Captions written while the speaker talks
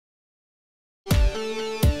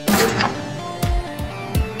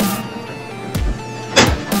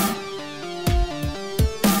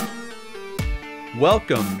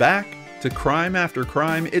Welcome back to Crime After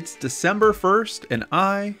Crime. It's December 1st, and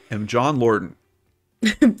I am John Lordan.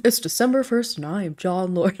 It's December 1st, and I am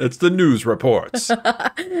John Lordan. It's the news reports.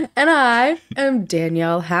 And I am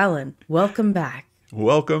Danelle Hallan. Welcome back.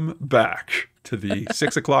 Welcome back to the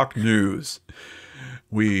 6 o'clock news.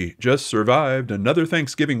 We just survived another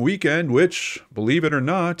Thanksgiving weekend, which, believe it or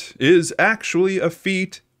not, is actually a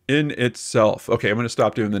feat in itself. Okay, I'm going to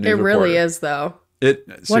stop doing the news report. It really is, though.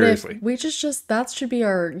 Seriously. What if we just that should be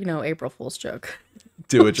our, April Fool's joke.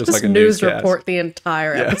 Do it just like a news newscast. Report the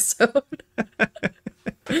entire episode.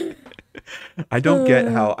 I don't get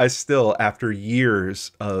how I still, after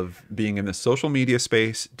years of being in the social media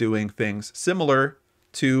space, doing things similar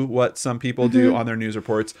to what some people do on their news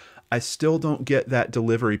reports, I still don't get that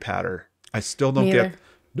delivery pattern. I still don't get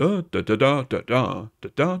da da da da da da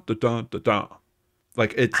da da da da da.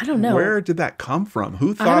 Like, it's, I don't know. Where did that come from?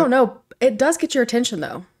 Who thought? I don't know. It does get your attention,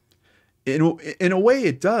 though. In a way,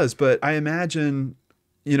 it does. But I imagine,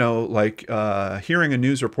 hearing a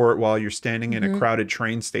news report while you're standing in a crowded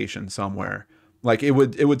train station somewhere. Like, it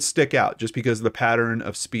would stick out just because the pattern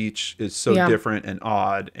of speech is so different and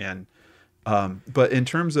odd. And but in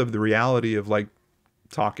terms of the reality of like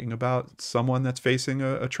talking about someone that's facing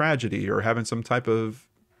a tragedy or having some type of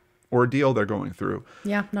ordeal they're going through.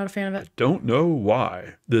 Yeah, not a fan of it. Don't know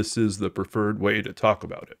why this is the preferred way to talk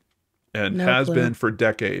about it. And has been for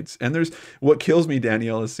decades. And there's what kills me,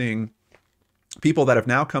 Danielle, is seeing people that have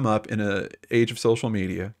now come up in an age of social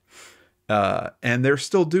media, and they're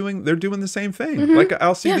doing the same thing. Like,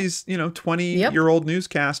 I'll see these 20-year-old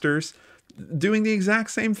newscasters doing the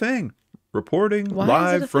exact same thing, reporting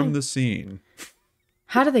live from the scene.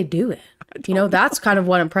 How do they do it? That's kind of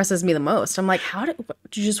what impresses me the most. I'm like,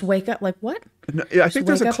 did you just wake up? Like, what? No, I think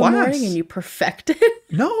there's a class. And you perfect it?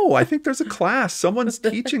 No, I think there's a class. Someone's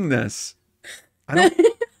teaching this. I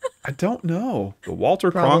don't know. The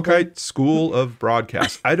Walter Cronkite School of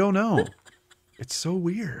Broadcast. I don't know. It's so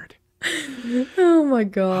weird. Oh my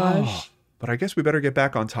gosh. Oh, but I guess we better get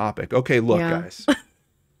back on topic. Okay, look, guys.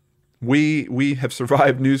 We have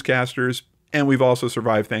survived newscasters, and we've also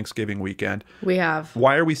survived Thanksgiving weekend. We have.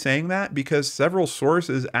 Why are we saying that? Because several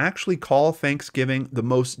sources actually call Thanksgiving the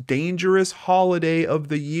most dangerous holiday of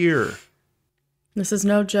the year. This is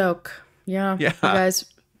no joke. Yeah. You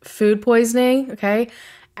guys, food poisoning, okay?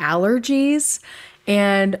 Allergies,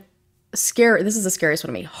 and this is the scariest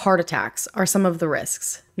one to me. Heart attacks are some of the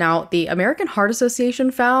risks. Now, the American Heart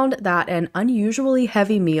Association found that an unusually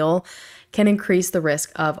heavy meal can increase the risk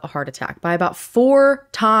of a heart attack by about 4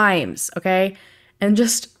 times, okay? And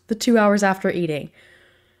just the 2 hours after eating.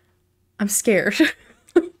 I'm scared.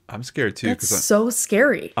 I'm scared too. That's so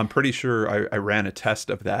scary. I'm pretty sure I ran a test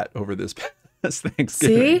of that over this past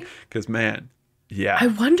Thanksgiving. See? Because, man, yeah. I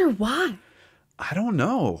wonder why. I don't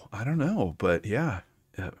know. But yeah,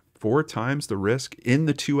 4 times the risk in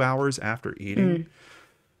the 2 hours after eating.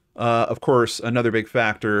 Of course, another big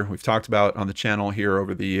factor we've talked about on the channel here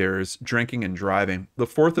over the years, drinking and driving. The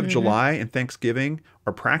 4th of July and Thanksgiving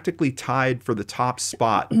are practically tied for the top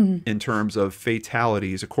spot in terms of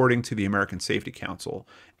fatalities, according to the American Safety Council.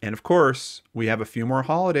 And of course, we have a few more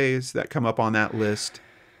holidays that come up on that list.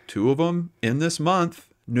 2 of them in this month,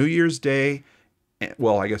 New Year's Day.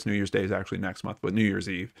 Well, I guess New Year's Day is actually next month, but New Year's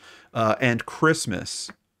Eve and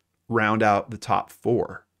Christmas round out the top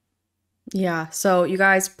 4. Yeah, so you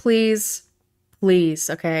guys, please,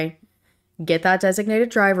 okay, get that designated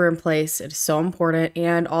driver in place. It is so important.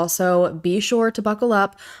 And also be sure to buckle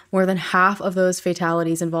up. More than half of those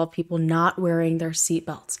fatalities involve people not wearing their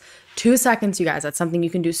seatbelts. 2 seconds, you guys. That's something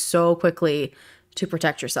you can do so quickly to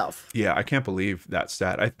protect yourself. Yeah, I can't believe that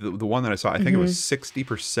stat. The one that I saw, I think it was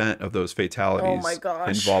 60% of those fatalities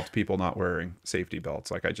involved people not wearing safety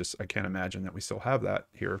belts. Like, I can't imagine that we still have that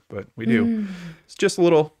here, but we do. It's just a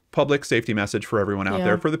little public safety message for everyone out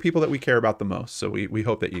there, for the people that we care about the most. So we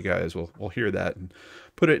hope that you guys will hear that and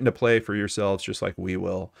put it into play for yourselves, just like we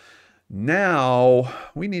will. Now,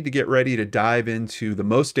 we need to get ready to dive into the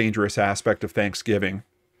most dangerous aspect of Thanksgiving,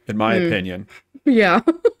 in my opinion. Yeah.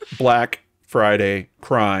 Black Friday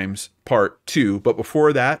Crimes Part 2. But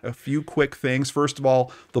before that, a few quick things. First of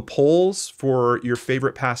all, the polls for your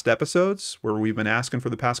favorite past episodes, where we've been asking for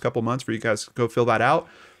the past couple months for you guys to go fill that out.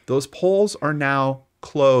 Those polls are now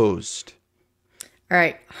closed. All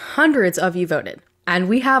right. Hundreds of you voted. And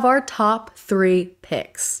we have our top 3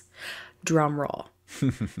 picks. Drum roll.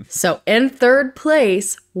 So in 3rd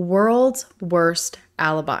place, World's Worst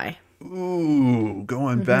Alibi. Ooh,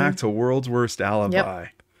 going back to World's Worst Alibi. Yep.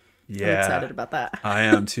 Yeah. I'm excited about that. I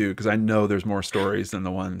am too, because I know there's more stories than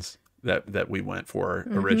the ones that we went for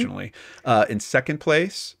originally. In 2nd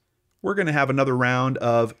place, we're going to have another round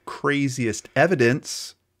of craziest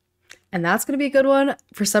evidence. And that's going to be a good one.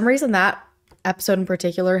 For some reason, that episode in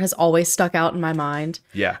particular has always stuck out in my mind.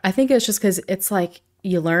 Yeah. I think it's just because it's like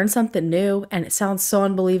you learn something new and it sounds so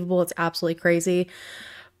unbelievable. It's absolutely crazy.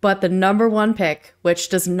 But the number one pick, which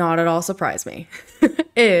does not at all surprise me,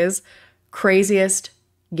 is craziest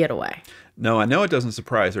getaway. No, I know it doesn't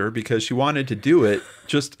surprise her because she wanted to do it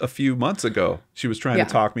just a few months ago. She was trying to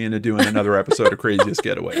talk me into doing another episode of Craziest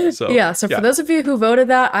Getaway. So for those of you who voted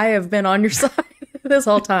that, I have been on your side this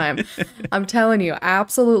whole time. I'm telling you,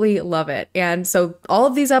 absolutely love it. And so all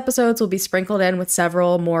of these episodes will be sprinkled in with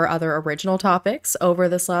several more other original topics over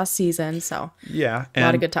this last season. So yeah, a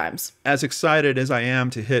lot of good times. As excited as I am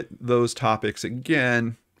to hit those topics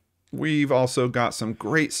again, we've also got some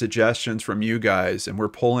great suggestions from you guys, and we're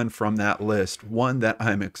pulling from that list one that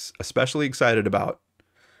I'm especially excited about.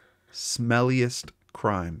 Smelliest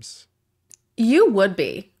crimes. You would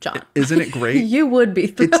be, John. Isn't it great? You would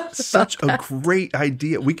be. It's such a great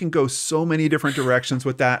idea. We can go so many different directions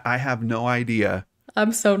with that. I have no idea.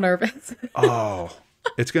 I'm so nervous. Oh,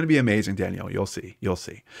 it's going to be amazing, Danielle. You'll see. You'll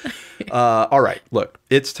see. All right. Look,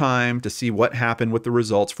 it's time to see what happened with the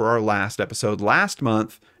results for our last episode. Last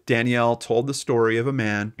month, Danielle told the story of a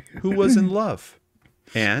man who was in love,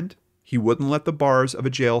 and he wouldn't let the bars of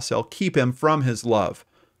a jail cell keep him from his love.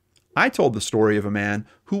 I told the story of a man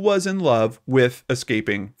who was in love with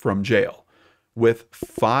escaping from jail, with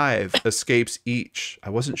 5 escapes each. I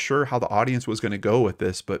wasn't sure how the audience was going to go with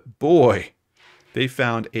this, but boy, they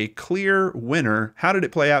found a clear winner. How did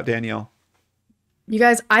it play out, Danielle? You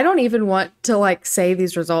guys, I don't even want to say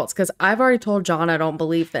these results because I've already told John I don't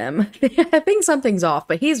believe them. I think something's off,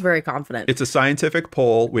 but he's very confident. It's a scientific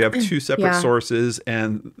poll. We have 2 separate sources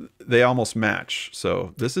and they almost match.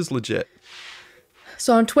 So this is legit.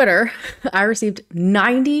 So on Twitter, I received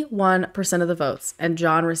 91% of the votes and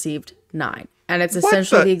John received 9. And it's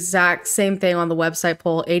essentially the exact same thing on the website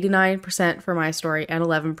poll. 89% for my story and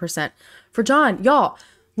 11% for John. Y'all,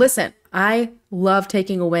 listen, I love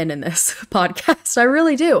taking a win in this podcast. I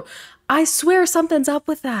really do. I swear something's up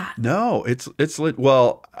with that. No, it's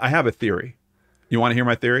well, I have a theory. You want to hear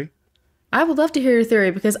my theory? I would love to hear your theory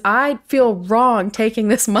because I feel wrong taking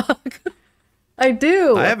this mug. I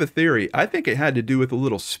do. I have a theory. I think it had to do with a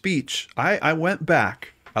little speech. I went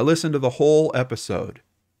back. I listened to the whole episode.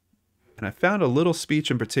 And I found a little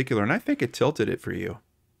speech in particular, and I think it tilted it for you.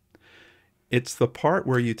 It's the part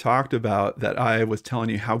where you talked about that I was telling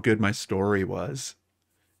you how good my story was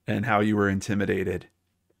and how you were intimidated.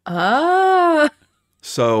 Ah.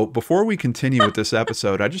 So before we continue with this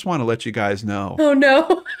episode, I just want to let you guys know. Oh,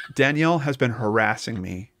 no. Danielle has been harassing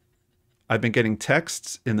me. I've been getting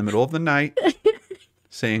texts in the middle of the night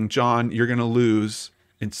saying, John, you're going to lose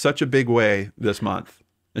in such a big way this month.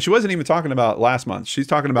 And she wasn't even talking about last month. She's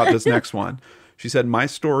talking about this next one. She said, my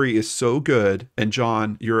story is so good, and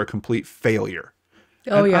John, you're a complete failure.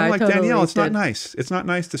 Oh, and yeah, I'm like, totally Danielle, it's not nice. It's not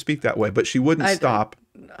nice to speak that way. But she wouldn't stop.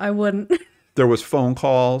 I wouldn't. There was phone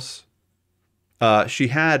calls. She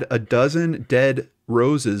had a dozen dead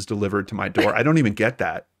roses delivered to my door. I don't even get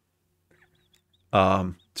that.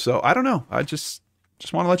 So I don't know. I just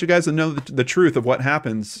want to let you guys know the truth of what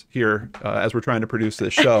happens here as we're trying to produce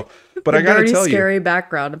this show. But I got to tell you, scary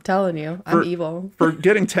background. I'm telling you, I'm evil. For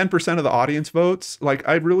getting 10% of the audience votes, like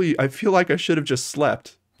I feel like I should have just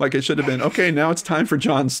slept. Like it should have been, okay, now it's time for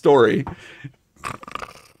John's story.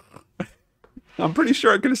 I'm pretty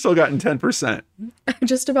sure I could have still gotten 10%. I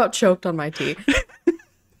just about choked on my tea.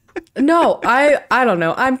 No, I don't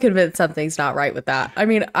know. I'm convinced something's not right with that. I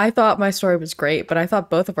mean, I thought my story was great, but I thought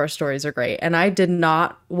both of our stories are great. And I did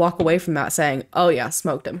not walk away from that saying, oh yeah,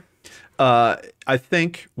 smoked him. I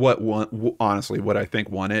think what I think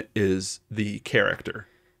won it is the character.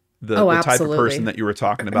 The type of person that you were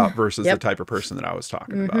talking about versus the type of person that I was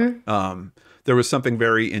talking about. There was something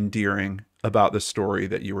very endearing about the story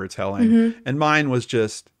that you were telling. And mine was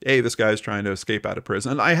just, hey, this guy's trying to escape out of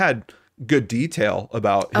prison. And I had good detail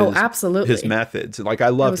about his methods. Like I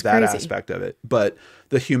loved that aspect of it. But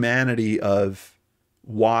the humanity of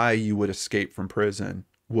why you would escape from prison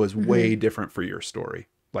was way different for your story.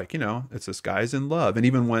 Like, it's this guy's in love. And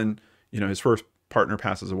even when, his first partner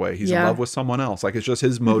passes away, he's in love with someone else. Like it's just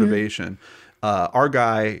his motivation. Our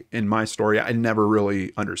guy in my story, I never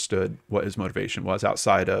really understood what his motivation was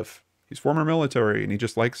outside of he's former military and he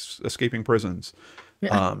just likes escaping prisons.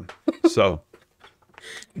 So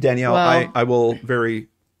Danielle, I will very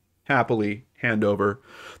happily hand over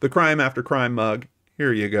the Crime After Crime mug.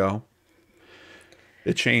 Here you go.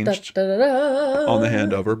 It changed on the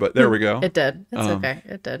handover, but there we go. It did. It's okay.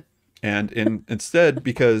 It did. And instead,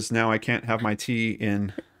 because now I can't have my tea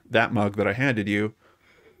in that mug that I handed you,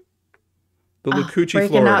 The Lacucci, breaking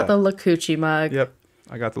Florida. out the Lacucci mug. Yep.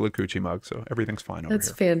 I got the Lacucci mug, so everything's fine over That's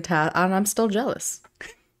here. fantastic. And I'm still jealous.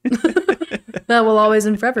 I will always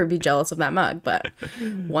and forever be jealous of that mug, but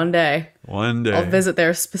one day I'll visit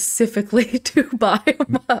there specifically to buy a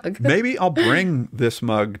mug. Maybe I'll bring this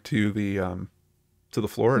mug to the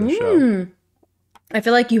Florida show. I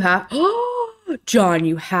feel like you have, John,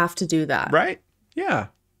 you have to do that. Right? Yeah.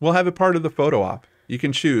 We'll have it part of the photo op. You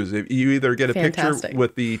can choose. If you either get a picture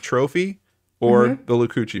with the trophy or the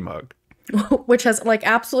Lacucci mug. Which has like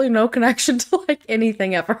absolutely no connection to like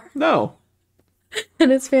anything ever. No.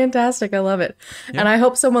 And it's fantastic. I love it. Yeah. And I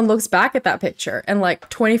hope someone looks back at that picture and like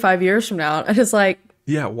 25 years from now and is like,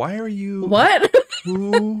 yeah, why are you... What?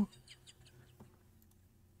 Who?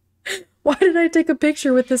 Why did I take a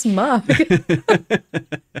picture with this mug?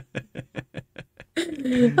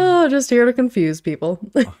 Oh, just here to confuse people.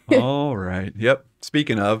 All right. Yep.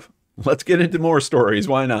 Speaking of, let's get into more stories.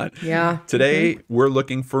 Why not? Yeah. Today, we're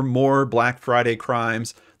looking for more Black Friday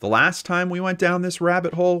crimes. The last time we went down this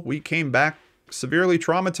rabbit hole, we came back severely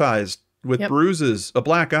traumatized with bruises, a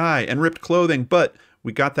black eye, and ripped clothing, but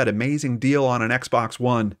we got that amazing deal on an Xbox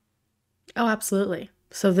One. Oh, absolutely.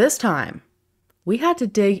 So this time, we had to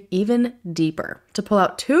dig even deeper to pull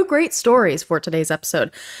out two great stories for today's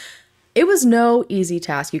episode. It was no easy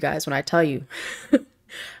task, you guys, when I tell you.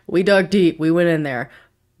 We dug deep, we went in there,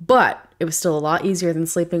 but it was still a lot easier than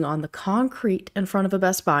sleeping on the concrete in front of a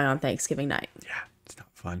Best Buy on Thanksgiving night. Yeah, it's not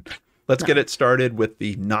fun. Let's get it started with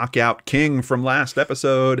the knockout king from last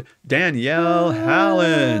episode, Danelle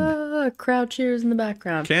Hallan. Crowd cheers in the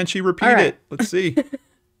background. Can she repeat it? Let's see.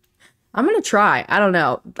 I'm going to try. I don't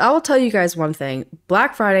know. I will tell you guys one thing.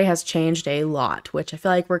 Black Friday has changed a lot, which I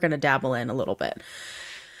feel like we're going to dabble in a little bit.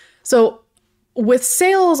 So with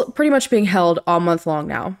sales pretty much being held all month long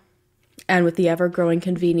now, and with the ever-growing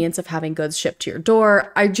convenience of having goods shipped to your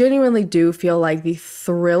door, I genuinely do feel like the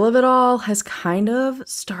thrill of it all has kind of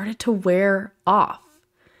started to wear off.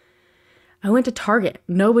 I went to Target.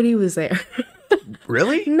 Nobody was there.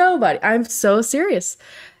 Really? Nobody. I'm so serious.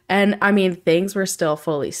 And I mean, things were still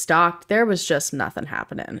fully stocked. There was just nothing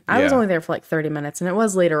happening. I was only there for like 30 minutes, and it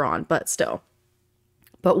was later on, but still.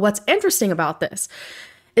 But what's interesting about this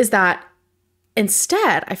is that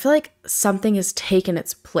instead, I feel like something has taken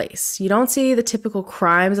its place. You don't see the typical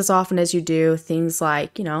crimes as often as you do. Things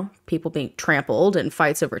like, you know, people being trampled and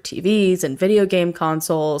fights over TVs and video game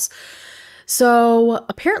consoles. So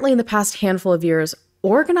apparently in the past handful of years,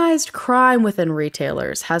 organized crime within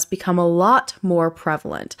retailers has become a lot more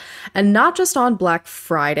prevalent. And not just on Black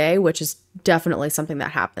Friday, which is definitely something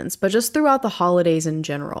that happens, but just throughout the holidays in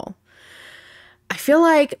general. I feel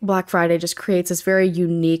like Black Friday just creates this very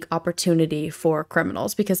unique opportunity for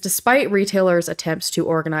criminals because despite retailers' attempts to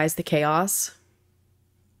organize the chaos,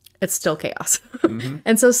 it's still chaos. Mm-hmm.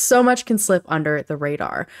 And so much can slip under the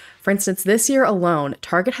radar. For instance, this year alone,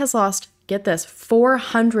 Target has lost, get this,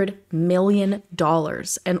 $400 million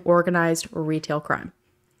in organized retail crime.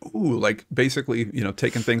 Ooh, like basically, you know,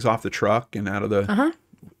 taking things off the truck and out of the out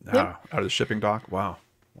of the shipping dock. Wow.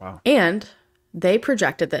 And they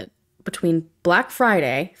projected that between Black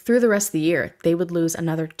Friday through the rest of the year, they would lose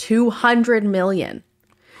another $200 million.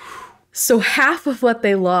 So half of what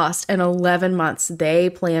they lost in 11 months, they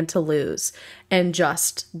plan to lose in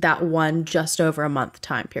just that one, just over a month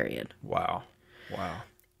time period. Wow.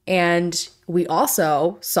 And we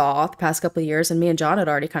also saw the past couple of years, and me and John had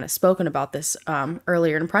already kind of spoken about this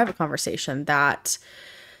earlier in private conversation, that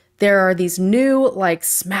there are these new like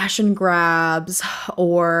smash and grabs,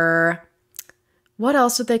 or what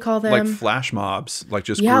else did they call them? Like flash mobs, like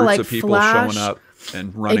just groups of people showing up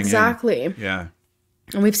and running exactly. in. Yeah.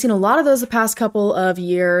 And we've seen a lot of those the past couple of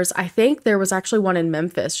years. I think there was actually one in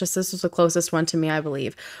Memphis, just this was the closest one to me, I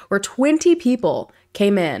believe, where 20 people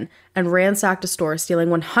came in and ransacked a store, stealing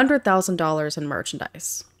 $100,000 in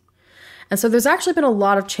merchandise. And so there's actually been a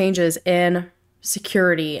lot of changes in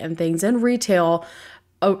security and things in retail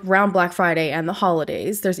around Black Friday and the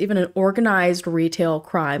holidays. There's even an organized retail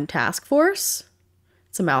crime task force.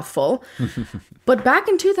 It's a mouthful. But back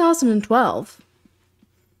in 2012,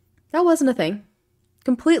 that wasn't a thing.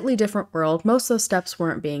 Completely different world. Most of those steps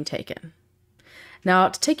weren't being taken. Now,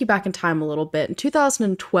 to take you back in time a little bit, in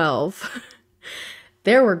 2012,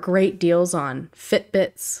 there were great deals on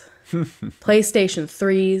Fitbits, PlayStation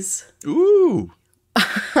 3s. Ooh.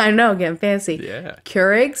 I know, getting fancy. Yeah.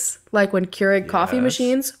 Keurigs, like when Keurig coffee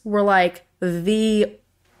machines were like the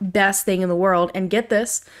best thing in the world. And get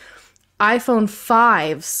this, iPhone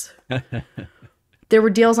 5s. There were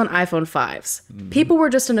deals on iPhone 5s. People were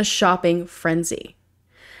just in a shopping frenzy.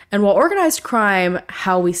 And while organized crime,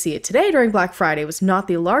 how we see it today during Black Friday, was not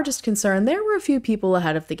the largest concern, there were a few people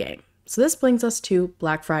ahead of the game. So this brings us to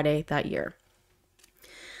Black Friday that year.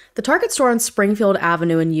 The Target store on Springfield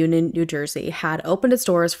Avenue in Union, New Jersey had opened its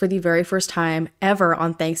doors for the very first time ever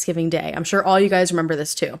on Thanksgiving Day. I'm sure all you guys remember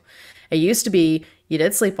this too. It used to be you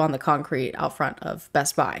did sleep on the concrete out front of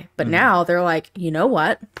Best Buy, but now they're like, you know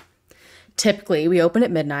what? Typically, we open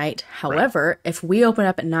at midnight. However, if we open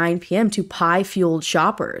up at 9 p.m. to pie-fueled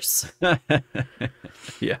shoppers,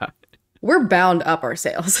 yeah, we're bound up our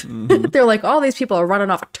sales. They're like, all these people are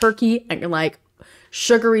running off a turkey and you're like,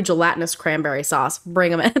 sugary gelatinous cranberry sauce,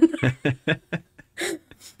 bring them in.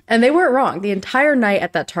 And they weren't wrong. The entire night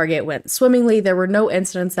at that Target went swimmingly. There were no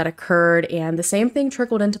incidents that occurred, and the same thing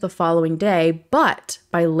trickled into the following day. But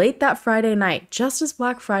by late that Friday night, just as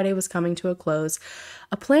Black Friday was coming to a close,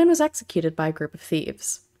 a plan was executed by a group of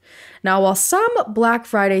thieves. Now, while some Black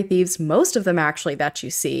Friday thieves, most of them actually that you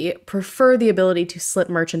see, prefer the ability to slip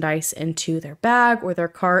merchandise into their bag or their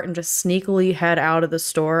cart and just sneakily head out of the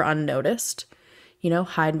store unnoticed,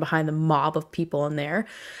 hiding behind the mob of people in there,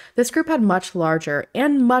 this group had much larger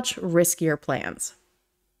and much riskier plans.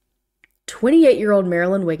 28-year-old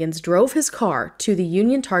Marilyn Wiggins drove his car to the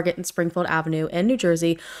Union Target in Springfield Avenue in New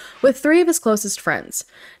Jersey with 3 of his closest friends.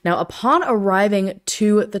 Now, upon arriving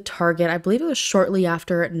to the Target, I believe it was shortly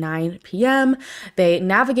after 9 p.m., they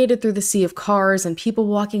navigated through the sea of cars and people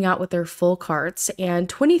walking out with their full carts, and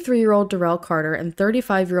 23-year-old Darrell Carter and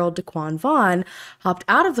 35-year-old Daquan Vaughn hopped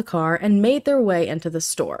out of the car and made their way into the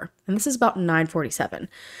store. And this is about 9:47.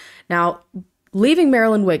 Now, leaving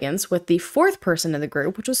Marilyn Wiggins with the 4th person in the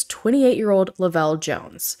group, which was 28-year-old Lavelle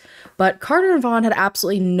Jones. But Carter and Vaughn had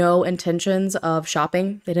absolutely no intentions of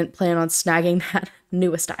shopping. They didn't plan on snagging that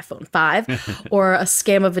newest iPhone 5 or a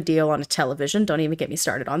scam of a deal on a television. Don't even get me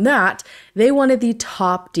started on that. They wanted the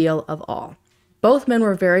top deal of all. Both men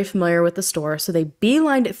were very familiar with the store, so they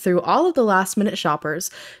beelined it through all of the last-minute shoppers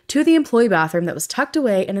to the employee bathroom that was tucked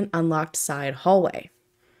away in an unlocked side hallway.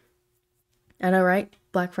 I know, right?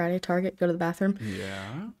 Black Friday, Target, go to the bathroom.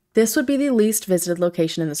 Yeah. This would be the least visited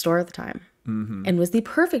location in the store at the time and was the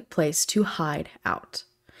perfect place to hide out.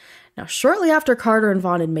 Now, shortly after Carter and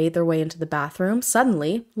Vaughn had made their way into the bathroom,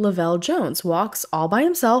 suddenly Lavelle Jones walks all by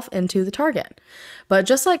himself into the Target. But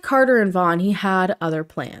just like Carter and Vaughn, he had other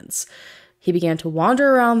plans. He began to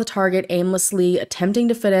wander around the Target aimlessly, attempting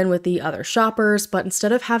to fit in with the other shoppers, but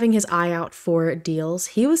instead of having his eye out for deals,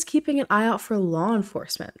 he was keeping an eye out for law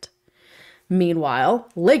enforcement. Meanwhile,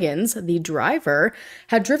 Liggins, the driver,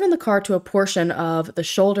 had driven the car to a portion of the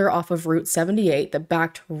shoulder off of Route 78 that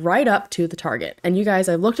backed right up to the Target. And you guys,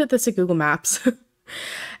 I looked at this at Google Maps.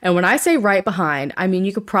 And when I say right behind, I mean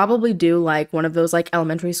you could probably do like one of those like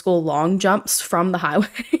elementary school long jumps from the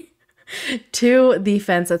highway to the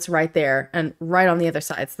fence that's right there and right on the other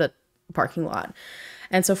side's the parking lot.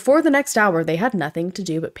 And so for the next hour, they had nothing to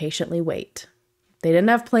do but patiently wait. They didn't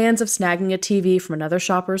have plans of snagging a TV from another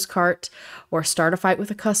shopper's cart or start a fight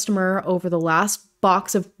with a customer over the last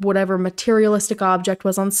box of whatever materialistic object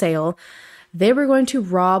was on sale. They were going to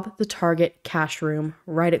rob the Target cash room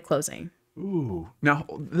right at closing. Ooh. Now,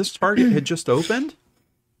 this Target had just opened?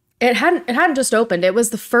 It hadn't just opened. It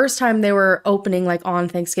was the first time they were opening like on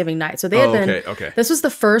Thanksgiving night. So they had been, okay. This was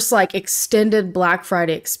the first like extended Black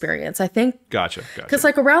Friday experience, I think. Gotcha. Because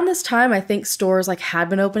like around this time, I think stores like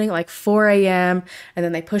had been opening at like 4 a.m. and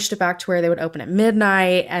then they pushed it back to where they would open at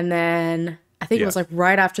midnight. And then I think it was like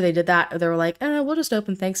right after they did that, they were like, we'll just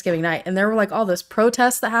open Thanksgiving night. And there were like all those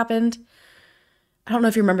protests that happened. I don't know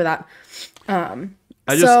if you remember that.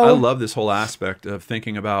 I love this whole aspect of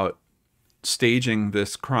thinking about staging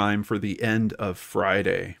this crime for the end of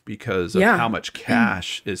Friday because of how much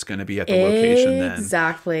cash is going to be at the location then.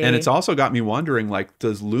 Exactly. And it's also got me wondering, like,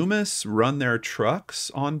 does Loomis run their trucks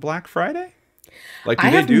on Black Friday? Like, I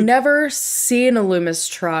have never seen a Loomis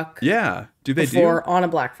truck. Yeah. Before on a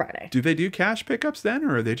Black Friday. Do they do cash pickups then,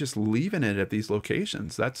 or are they just leaving it at these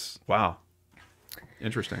locations? That's, wow.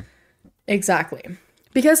 Interesting. Exactly.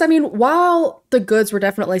 Because, I mean, while the goods were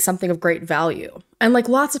definitely something of great value, and like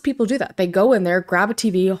lots of people do that, they go in there, grab a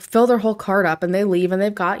TV, fill their whole cart up, and they leave, and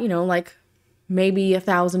they've got, like maybe $1,000,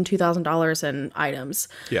 $2,000 in items.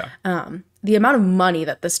 Yeah. The amount of money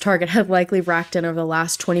that this Target had likely racked in over the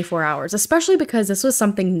last 24 hours, especially because this was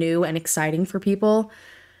something new and exciting for people.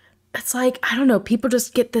 It's like, I don't know, people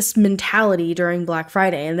just get this mentality during Black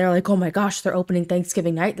Friday and they're like, oh my gosh, they're opening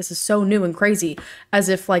Thanksgiving night. This is so new and crazy, as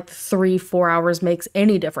if like 3-4 hours makes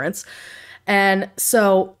any difference. And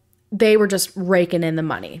so they were just raking in the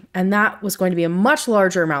money. And that was going to be a much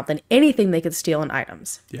larger amount than anything they could steal in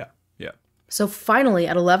items. Yeah, yeah. So finally,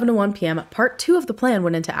 at 11 to 1 p.m., part 2 of the plan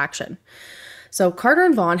went into action. So Carter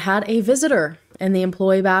and Vaughn had a visitor in the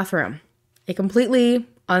employee bathroom, a completely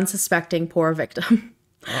unsuspecting poor victim.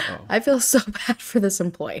 Uh-oh. I feel so bad for this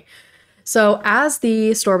employee. So as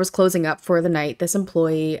the store was closing up for the night, this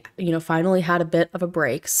employee, finally had a bit of a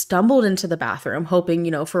break, stumbled into the bathroom,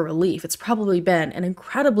 hoping, for relief. It's probably been an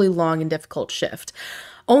incredibly long and difficult shift,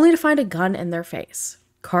 only to find a gun in their face.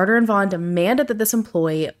 Carter and Vaughn demanded that this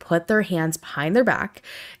employee put their hands behind their back.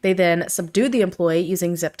 They then subdued the employee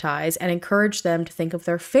using zip ties and encouraged them to think of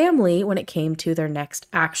their family when it came to their next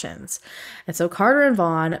actions. And so Carter and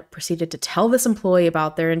Vaughn proceeded to tell this employee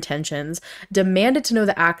about their intentions, demanded to know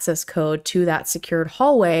the access code to that secured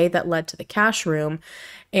hallway that led to the cash room.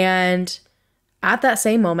 And at that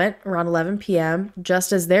same moment, around 11 p.m.,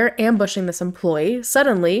 just as they're ambushing this employee,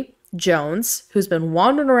 suddenly Jones, who's been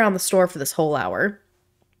wandering around the store for this whole hour,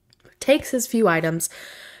 takes his few items,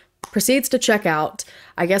 proceeds to check out.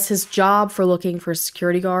 I guess his job for looking for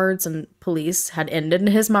security guards and police had ended in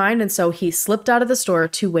his mind, and so he slipped out of the store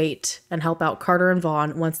to wait and help out Carter and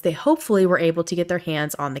Vaughn once they hopefully were able to get their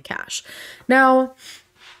hands on the cash. Now,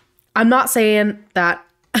 I'm not saying that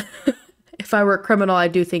if I were a criminal,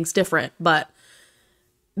 I'd do things different, but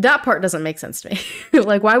that part doesn't make sense to me.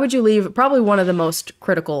 Like, why would you leave probably one of the most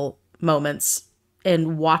critical moments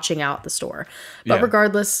in watching out the store? But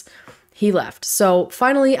regardless, he left. So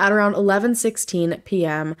finally, at around 11:16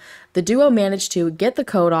 p.m., the duo managed to get the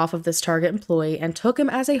code off of this Target employee and took him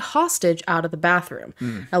as a hostage out of the bathroom.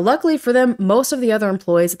 Now, luckily for them, most of the other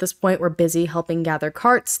employees at this point were busy helping gather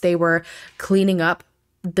carts. They were cleaning up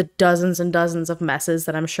the dozens and dozens of messes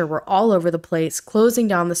that I'm sure were all over the place, closing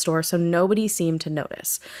down the store, so nobody seemed to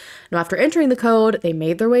notice. Now, after entering the code, they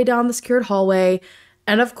made their way down the secured hallway,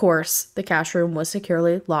 and of course, the cash room was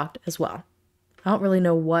securely locked as well. I don't really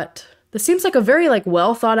know what... This seems like a very,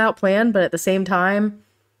 well thought out plan, but at the same time...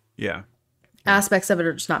 Yeah. Aspects of it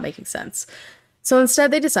are just not making sense. So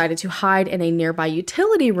instead, they decided to hide in a nearby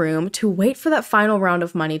utility room to wait for that final round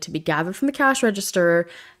of money to be gathered from the cash register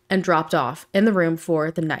and dropped off in the room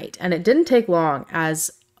for the night. And it didn't take long,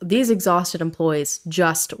 as these exhausted employees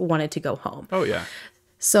just wanted to go home. Oh, yeah.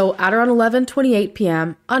 So at around 11:28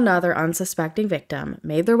 p.m., another unsuspecting victim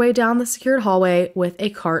made their way down the secured hallway with a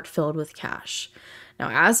cart filled with cash. Now,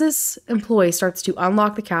 as this employee starts to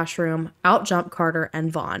unlock the cash room, out jump Carter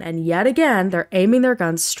and Vaughn. And yet again, they're aiming their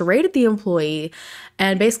guns straight at the employee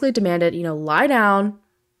and basically demanded, lie down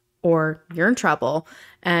or you're in trouble,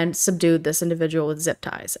 and subdued this individual with zip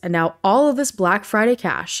ties. And now all of this Black Friday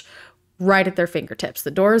cash right at their fingertips.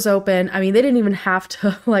 The door is open. I mean, they didn't even have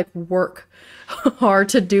to work hard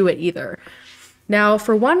to do it either. Now,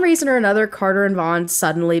 for one reason or another, Carter and Vaughn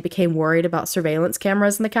suddenly became worried about surveillance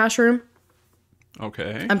cameras in the cash room.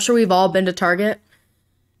 Okay. I'm sure we've all been to Target.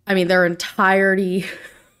 I mean, their entirety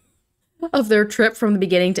of their trip from the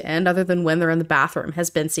beginning to end, other than when they're in the bathroom,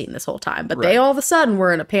 has been seen this whole time. But They all of a sudden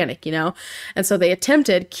were in a panic, And so they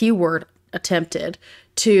attempted,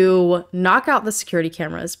 to knock out the security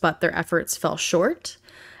cameras, but their efforts fell short.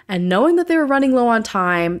 And knowing that they were running low on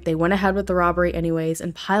time, they went ahead with the robbery anyways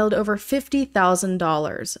and piled over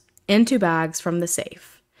 $50,000 into bags from the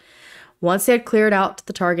safe. Once they had cleared out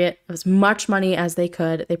the Target as much money as they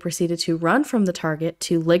could, they proceeded to run from the Target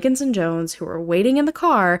to Liggins and Jones, who were waiting in the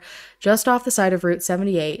car just off the side of Route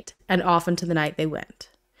 78, and off into the night they went.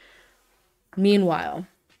 Meanwhile,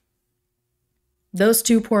 those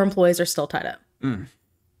two poor employees are still tied up.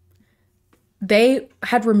 They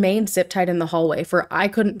had remained zip-tied in the hallway for, I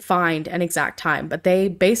couldn't find an exact time, but they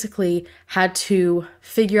basically had to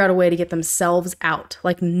figure out a way to get themselves out.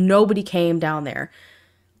 Nobody came down there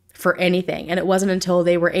for anything. And it wasn't until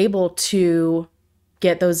they were able to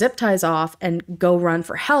get those zip ties off and go run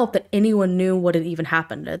for help that anyone knew what had even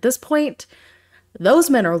happened. At this point,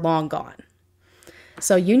 those men are long gone.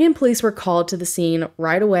 So Union police were called to the scene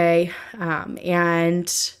right away,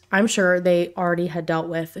 and I'm sure they already had dealt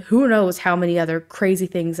with who knows how many other crazy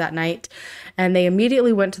things that night, and they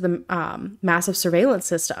immediately went to the massive surveillance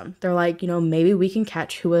system. They're like, maybe we can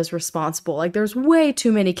catch who was responsible. There's way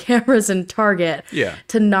too many cameras in Target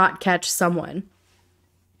to not catch someone.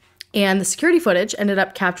 And the security footage ended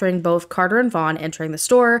up capturing both Carter and Vaughn entering the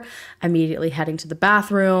store, immediately heading to the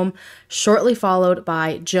bathroom, shortly followed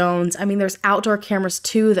by Jones. I mean, there's outdoor cameras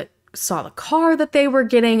too that saw the car that they were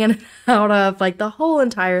getting in and out of, the whole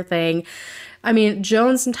entire thing. I mean,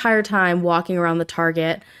 Jones' entire time walking around the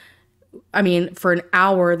Target, for an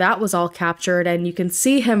hour, that was all captured, and you can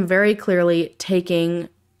see him very clearly taking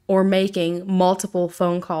or making multiple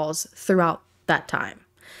phone calls throughout that time.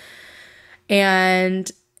 And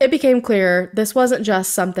it became clear this wasn't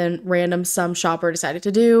just something random some shopper decided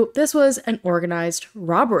to do. This was an organized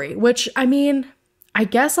robbery, which, I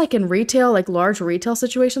guess in retail, large retail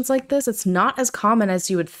situations like this, it's not as common as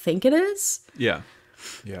you would think it is. Yeah.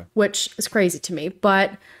 Yeah. Which is crazy to me.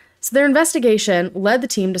 But so their investigation led the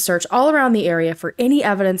team to search all around the area for any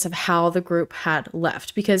evidence of how the group had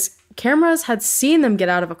left, because cameras had seen them get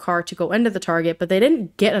out of a car to go into the target, but they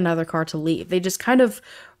didn't get another car to leave. They just kind of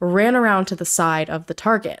ran around to the side of the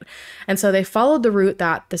target. And so they followed the route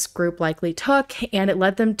that this group likely took, and it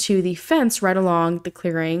led them to the fence right along the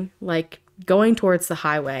clearing, like going towards the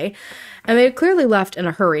highway. And they had clearly left in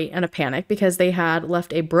a hurry and a panic, because they had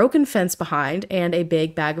left a broken fence behind and a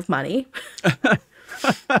big bag of money.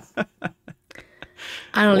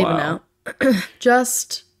 I don't even know.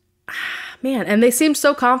 Just, man. And they seemed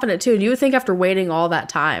so confident too. And you would think after waiting all that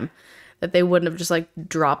time that they wouldn't have just like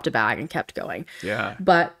dropped a bag and kept going. Yeah.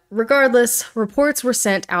 But regardless, reports were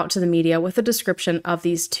sent out to the media with a description of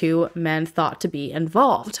these two men thought to be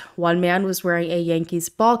involved. One man was wearing a Yankees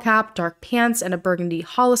ball cap, dark pants, and a burgundy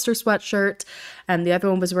Hollister sweatshirt. And the other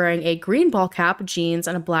one was wearing a green ball cap, jeans,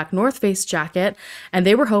 and a black North Face jacket. And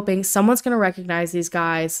they were hoping someone's going to recognize these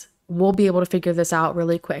guys. We'll be able to figure this out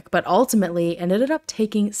really quick. But ultimately, it ended up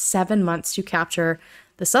taking 7 months to capture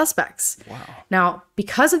the suspects. Wow. Now,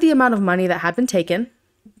 because of the amount of money that had been taken,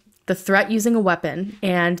 the threat using a weapon,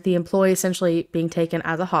 and the employee essentially being taken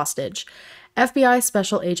as a hostage, FBI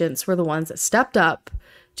special agents were the ones that stepped up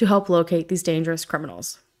to help locate these dangerous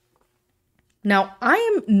criminals. Now, I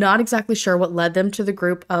am not exactly sure what led them to the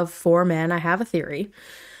group of 4 men. I have a theory.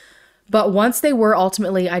 But once they were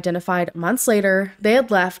ultimately identified months later, they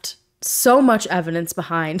had left so much evidence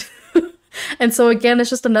behind. And so again, it's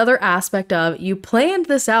just another aspect of you planned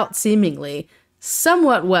this out seemingly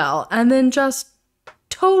somewhat well and then just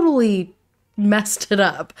totally messed it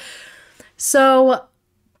up. So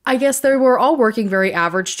I guess they were all working very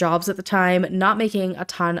average jobs at the time, not making a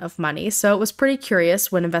ton of money. So it was pretty curious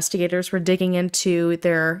when investigators were digging into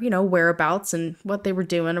their, whereabouts and what they were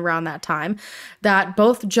doing around that time, that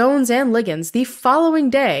both Jones and Liggins the following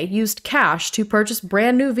day used cash to purchase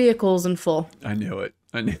brand new vehicles in full. I knew it.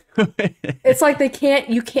 I knew it. It's like they can't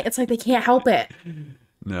help it.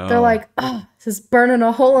 No. They're like, oh, this is burning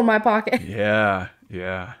a hole in my pocket. Yeah.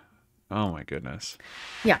 Yeah. Oh my goodness.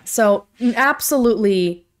 Yeah. So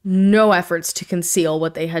absolutely no efforts to conceal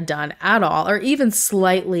what they had done at all, or even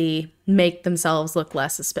slightly make themselves look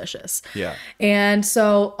less suspicious. Yeah. And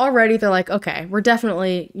so already they're like, okay, we're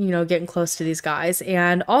definitely, getting close to these guys.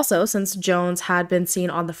 And also, since Jones had been seen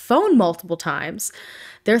on the phone multiple times,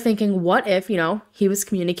 they're thinking, what if, he was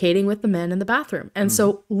communicating with the men in the bathroom? And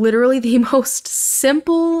so literally the most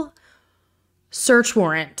simple search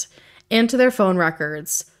warrant into their phone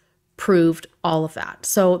records proved all of that.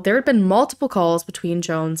 So there had been multiple calls between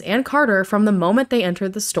Jones and Carter from the moment they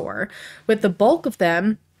entered the store, with the bulk of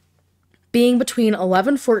them being between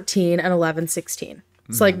 11:14 and 11:16.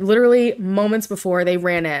 So like literally moments before they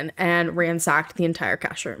ran in and ransacked the entire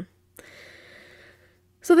cash room.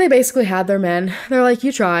 So they basically had their men. They're like,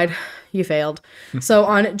 you tried, you failed. So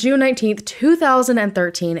on June 19th,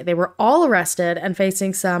 2013, they were all arrested and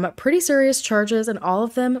facing some pretty serious charges, and all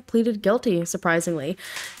of them pleaded guilty, surprisingly.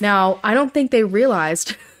 Now, I don't think they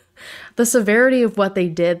realized the severity of what they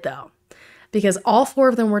did, though, because all 4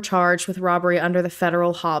 of them were charged with robbery under the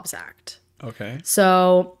Federal Hobbs Act. Okay.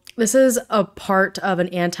 So this is a part of an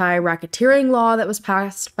anti-racketeering law that was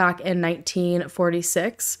passed back in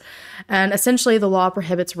 1946. And essentially the law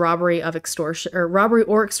prohibits robbery or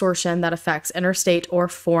extortion that affects interstate or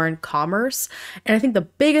foreign commerce. And I think the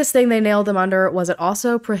biggest thing they nailed them under was it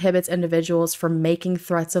also prohibits individuals from making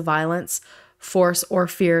threats of violence, force, or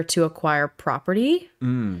fear to acquire property.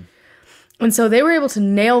 And so they were able to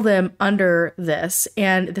nail them under this,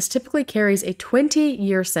 and this typically carries a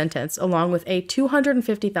 20-year sentence along with a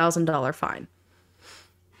 $250,000 fine.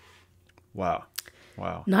 Wow.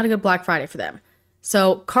 Wow. Not a good Black Friday for them.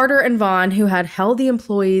 So Carter and Vaughn, who had held the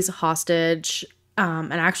employees hostage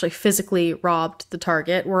and actually physically robbed the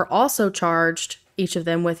target, were also charged, each of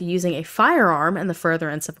them, with using a firearm in the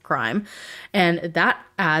furtherance of a crime. And that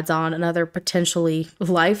adds on another potentially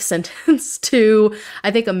life sentence to,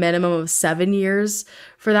 I think, a minimum of 7 years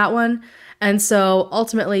for that one. And so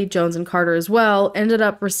ultimately, Jones and Carter as well ended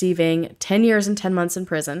up receiving 10 years and 10 months in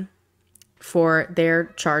prison for their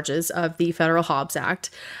charges of the Federal Hobbs Act.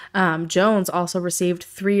 Jones also received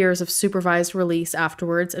 3 years of supervised release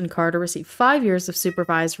afterwards, and Carter received 5 years of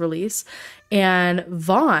supervised release. And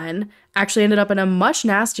Vaughn actually ended up in a much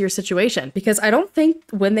nastier situation, because I don't think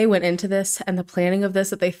when they went into this and the planning of this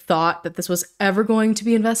that they thought that this was ever going to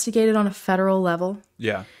be investigated on a federal level.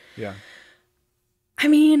 Yeah, yeah. I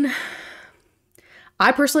mean,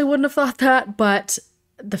 I personally wouldn't have thought that, but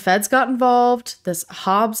the feds got involved. This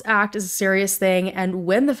Hobbs Act is a serious thing. And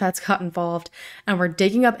when the feds got involved and were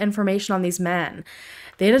digging up information on these men,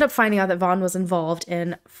 they ended up finding out that Vaughn was involved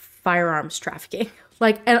in firearms trafficking.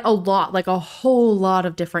 Like, and a lot, like a whole lot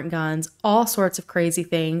of different guns, all sorts of crazy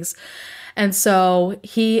things. And so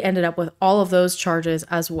he ended up with all of those charges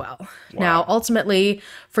as well. Wow. Now, ultimately,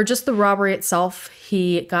 for just the robbery itself,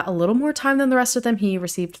 he got a little more time than the rest of them. He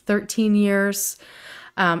received 13 years.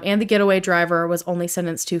 And the getaway driver was only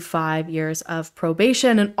sentenced to 5 years of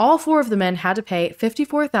probation. And all 4 of the men had to pay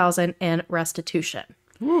 $54,000 in restitution.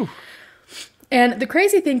 Woo. And the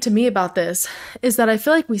crazy thing to me about this is that I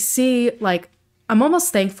feel like we see, like, I'm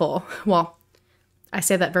almost thankful. Well, I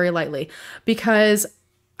say that very lightly because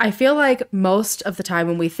I feel like most of the time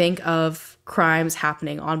when we think of crimes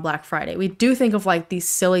happening on Black Friday, we do think of like these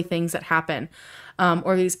silly things that happen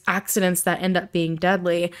or these accidents that end up being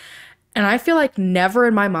deadly. And I feel like never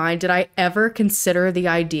in my mind did I ever consider the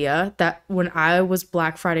idea that when I was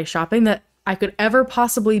Black Friday shopping that I could ever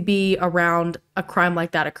possibly be around a crime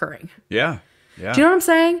like that occurring. Yeah. Yeah. Do you know what I'm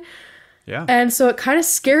saying? Yeah. And so it kind of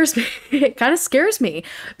scares me. It kind of scares me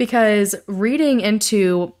because reading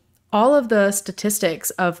into all of the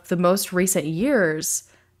statistics of the most recent years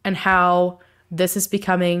and how this is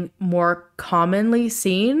becoming more commonly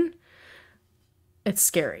seen, it's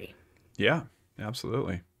scary. Yeah,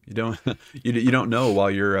 absolutely. You don't you don't know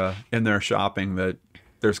while you're in there shopping that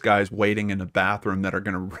there's guys waiting in a bathroom that are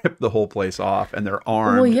going to rip the whole place off, and they're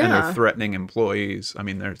armed and they're threatening employees. I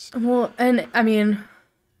mean, there's and I mean,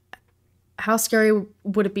 how scary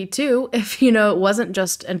would it be too if, you know, it wasn't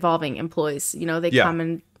just involving employees, you know, they come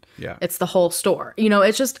and it's the whole store, you know,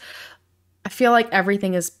 it's just, I feel like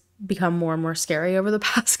everything has become more and more scary over the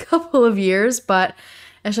past couple of years, but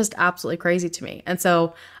it's just absolutely crazy to me. And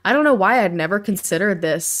so I don't know why I'd never considered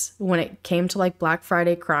this when it came to like Black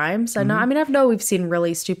Friday crimes. I know, I mean, I know we've seen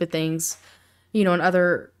really stupid things, you know, and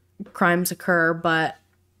other crimes occur, but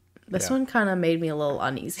this one kind of made me a little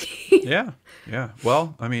uneasy. Yeah.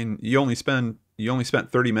 Well, I mean, you only spent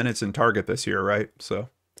 30 minutes in Target this year, right? So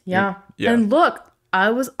yeah. And look, I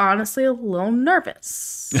was honestly a little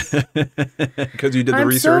nervous. Because you did the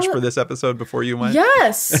research for this episode before you went?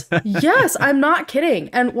 Yes. Yes, I'm not kidding.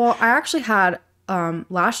 And well, I actually had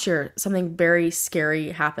last year something very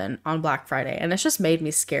scary happen on Black Friday, and it's just made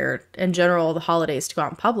me scared in general the holidays to go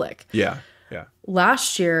out in public. Yeah.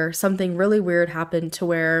 Last year, something really weird happened to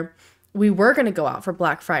where we were going to go out for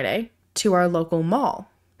Black Friday to our local mall.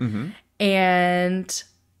 And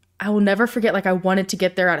I will never forget, like, I wanted to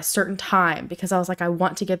get there at a certain time because I was like, I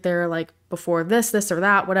want to get there, like, before this or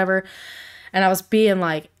that, whatever. And I was being,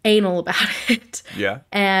 like, anal about it. Yeah.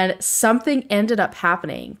 And something ended up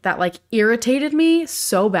happening that, like, irritated me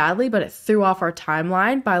so badly, but it threw off our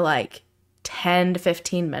timeline by, like, 10 to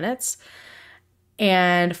 15 minutes.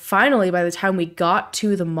 And finally, by the time we got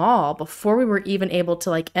to the mall, before we were even able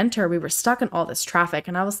to, like, enter, we were stuck in all this traffic.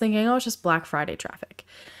 And I was thinking, oh, it's just Black Friday traffic.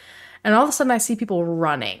 And all of a sudden, I see people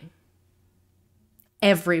running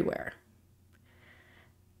everywhere.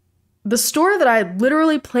 The store that I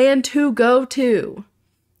literally planned to go to,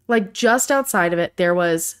 like, just outside of it, there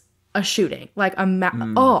was a shooting. Like, and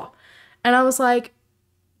I was like,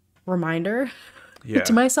 reminder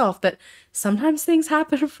to myself that sometimes things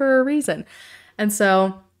happen for a reason. And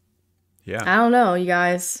so, I don't know, you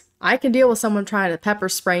guys. I can deal with someone trying to pepper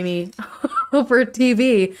spray me over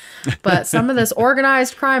TV, but some of this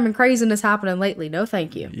organized crime and craziness happening lately, no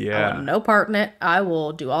thank you. Yeah. I want no part in it. I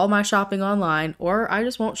will do all my shopping online, or I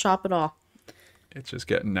just won't shop at all. It's just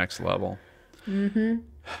getting next level.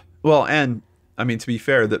 Well, and I mean, to be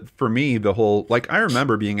fair, that for me, the whole, like, I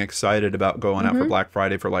remember being excited about going out for Black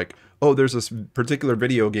Friday for like, oh, there's this particular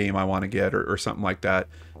video game I want to get or something like that.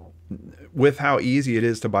 With how easy it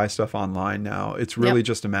is to buy stuff online now, it's really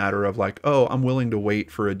just a matter of like, oh, I'm willing to wait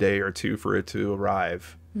for a day or two for it to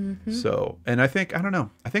arrive. So, and I don't know,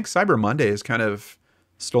 I think Cyber Monday has kind of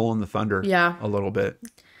stolen the thunder a little bit.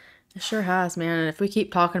 It sure has, man. And if we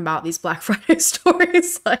keep talking about these Black Friday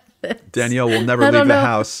stories like this, Danielle will never leave the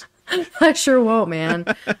house. I sure won't, man.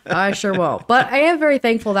 I sure won't. But I am very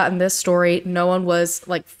thankful that in this story, no one was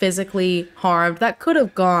like physically harmed. That could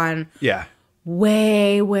have gone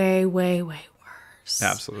way worse.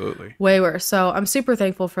 Absolutely. Way worse. So I'm super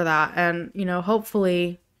thankful for that. And, you know,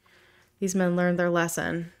 hopefully these men learned their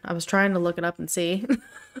lesson. I was trying to look it up and see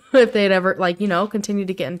if they'd ever, like, you know, continue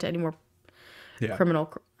to get into any more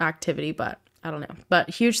criminal activity, but I don't know.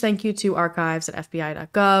 But huge thank you to archives at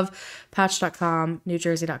FBI.gov, patch.com,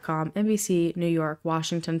 NewJersey.com, NBC, New York,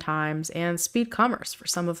 Washington Times, and Speed Commerce for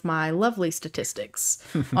some of my lovely statistics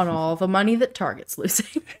on all the money that Target's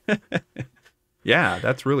losing. Yeah,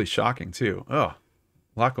 that's really shocking too. Oh,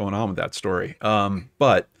 A lot going on with that story.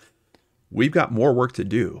 But we've got more work to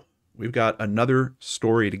do. We've got another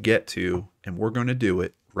story to get to, and we're going to do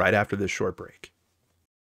it right after this short break.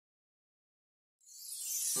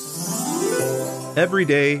 Every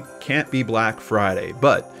day can't be Black Friday,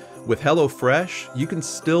 but with HelloFresh, you can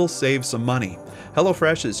still save some money.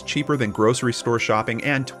 HelloFresh is cheaper than grocery store shopping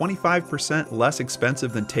and 25% less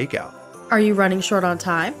expensive than takeout. Are you running short on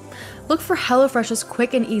time? Look for HelloFresh's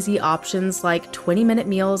quick and easy options like 20-minute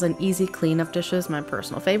meals and easy cleanup dishes, my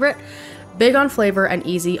personal favorite. Big on flavor and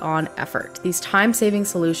easy on effort. These time-saving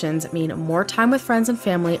solutions mean more time with friends and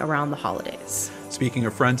family around the holidays. Speaking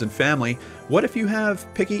of friends and family, what if you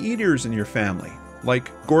have picky eaters in your family? Like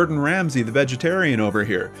Gordon Ramsay, the vegetarian over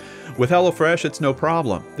here. With HelloFresh, it's no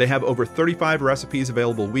problem. They have over 35 recipes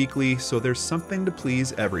available weekly, so there's something to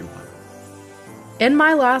please everyone. In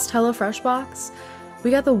my last HelloFresh box,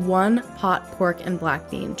 we got the one pot pork and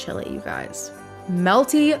black bean chili, you guys.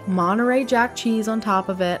 Melty Monterey Jack cheese on top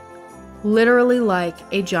of it. Literally like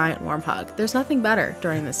a giant warm hug. There's nothing better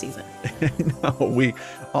during this season. No, we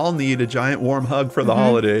all need a giant warm hug for the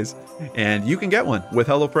holidays. And you can get one with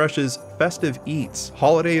HelloFresh's Festive Eats,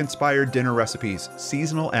 holiday-inspired dinner recipes,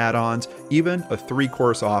 seasonal add-ons, even a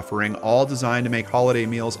 3-course offering, all designed to make holiday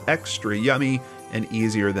meals extra yummy and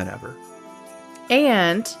easier than ever.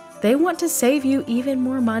 And they want to save you even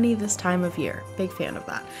more money this time of year. Big fan of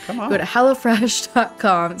that. Come on. Go to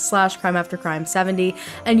HelloFresh.com/crimeaftercrime70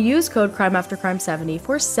 and use code crimeaftercrime70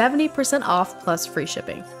 for 70% off plus free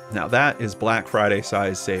shipping. Now that is Black Friday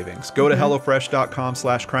size savings. Go to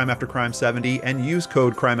HelloFresh.com/crimeaftercrime70 and use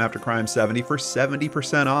code crimeaftercrime70 for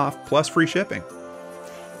 70% off plus free shipping.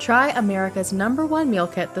 Try America's #1 meal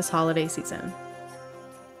kit this holiday season.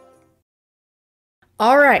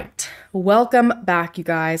 All right, welcome back, you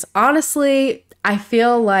guys. Honestly, I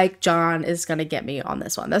feel like John is going to get me on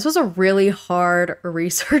this one. This was a really hard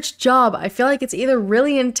research job. I feel like it's either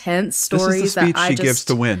really intense stories this is the speech that she gives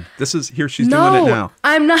to win. This is here. She's doing it now.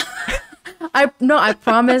 I'm not. I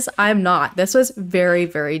promise I'm not. This was very,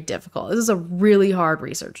 very difficult. This is a really hard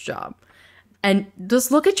research job. And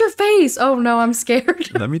just look at your face. Oh no, I'm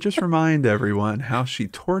scared. Let me just remind everyone how she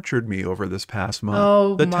tortured me over this past month.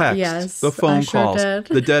 Oh, the text, yes, the phone I sure calls, did.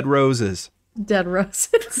 the dead roses. Dead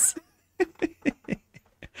roses.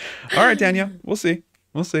 All right, Danielle, we'll see.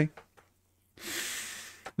 We'll see.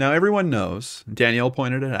 Now, everyone knows, Danielle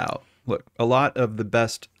pointed it out. Look, a lot of the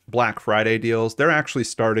best Black Friday deals, they're actually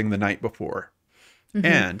starting the night before.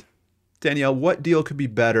 And Danielle, what deal could be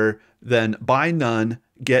better than buy none,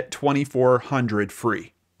 get 2,400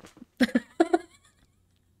 free?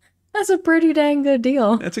 That's a pretty dang good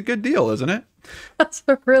deal. That's a good deal, isn't it? That's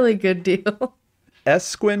a really good deal.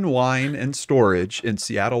 Esquin Wine and Storage in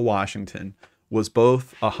Seattle, Washington was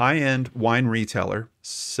both a high-end wine retailer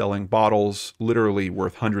selling bottles literally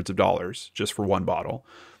worth hundreds of dollars just for one bottle,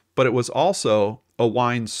 but it was also a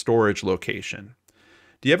wine storage location.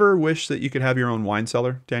 Do you ever wish that you could have your own wine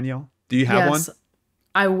cellar, Danielle? Do you have one?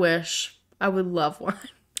 I wish. I would love one.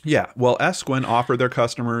 Yeah, well, Esquin offered their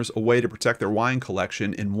customers a way to protect their wine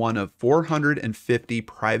collection in one of 450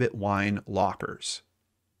 private wine lockers.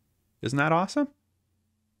 Isn't that awesome?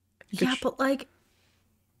 Yeah, but like,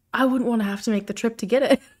 I wouldn't want to have to make the trip to get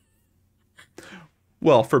it.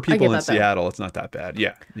 Well, for people in Seattle, it's not that bad.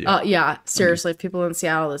 Yeah. Yeah. Seriously, people in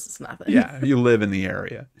Seattle, this is nothing. Yeah, you live in the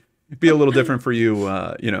area. It'd be a little different for you,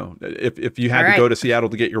 if you had to go to Seattle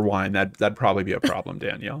to get your wine, that'd probably be a problem,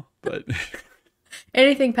 Danielle. But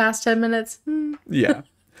anything past 10 minutes? Yeah.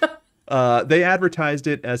 They advertised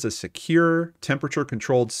it as a secure,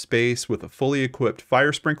 temperature-controlled space with a fully equipped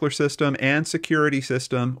fire sprinkler system and security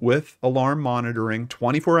system with alarm monitoring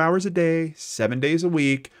 24 hours a day, 7 days a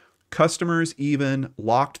week. Customers even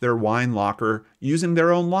locked their wine locker using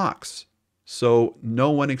their own locks, so no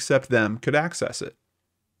one except them could access it.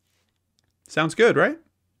 Sounds good, right?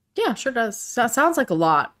 Yeah, sure does. Sounds like a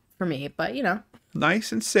lot for me, but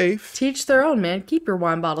nice and safe. Teach their own, man. Keep your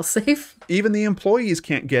wine bottle safe. Even the employees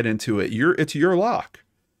can't get into it. It's your lock.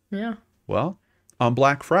 Yeah. Well, on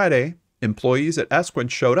Black Friday, employees at Esquin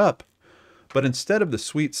showed up, but instead of the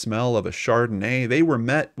sweet smell of a Chardonnay, they were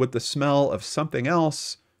met with the smell of something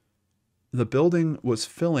else. The building was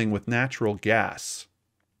filling with natural gas.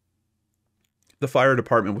 The fire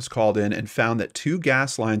department was called in and found that 2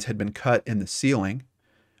 gas lines had been cut in the ceiling.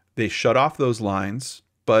 They shut off those lines,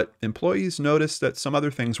 but employees noticed that some other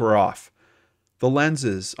things were off. The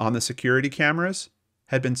lenses on the security cameras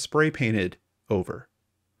had been spray painted over.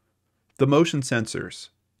 The motion sensors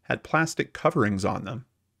had plastic coverings on them.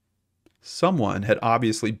 Someone had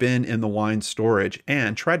obviously been in the wine storage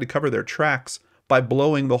and tried to cover their tracks by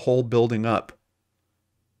blowing the whole building up.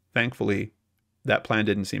 Thankfully, that plan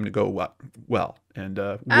didn't seem to go well. And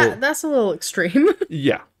that's a little extreme.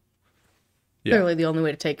 Yeah. Clearly the only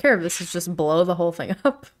way to take care of this is just blow the whole thing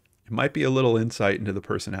up. It might be a little insight into the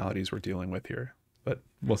personalities we're dealing with here, but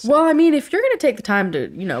we'll see. Well, I mean, if you're going to take the time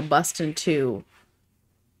to, you know, bust into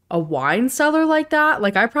a wine cellar like that,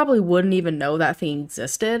 like I probably wouldn't even know that thing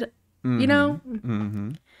existed, you know?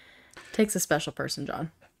 Takes a special person,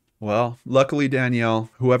 John. Well, luckily, Danielle,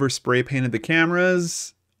 whoever spray painted the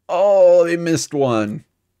cameras, oh, they missed one.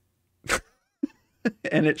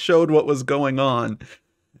 And it showed what was going on.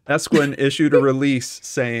 Esquin issued a release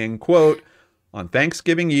saying, quote, "On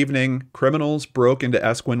Thanksgiving evening, criminals broke into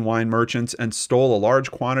Esquin wine merchants and stole a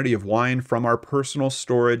large quantity of wine from our personal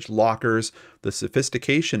storage lockers. The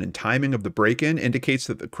sophistication and timing of the break-in indicates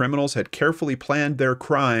that the criminals had carefully planned their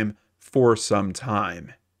crime for some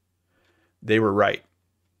time." They were right.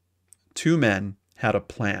 2 men had a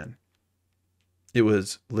plan. It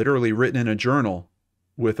was literally written in a journal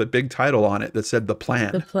with a big title on it that said "The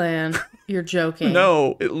Plan." The Plan. You're joking.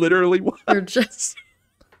 No, it literally was. You're just...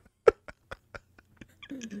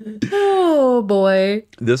 Oh, boy.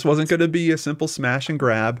 This wasn't going to be a simple smash and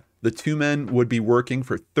grab. The 2 men would be working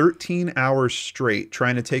for 13 hours straight,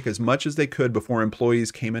 trying to take as much as they could before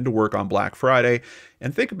employees came into work on Black Friday.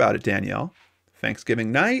 And think about it, Danielle.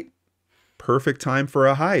 Thanksgiving night, perfect time for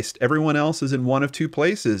a heist. Everyone else is in one of 2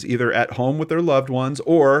 places, either at home with their loved ones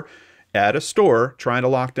or at a store trying to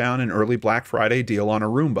lock down an early Black Friday deal on a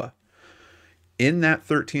Roomba. In that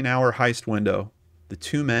 13-hour heist window, the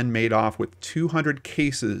 2 men made off with 200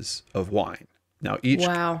 cases of wine. Now,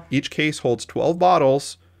 each case holds 12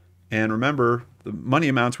 bottles. And remember, the money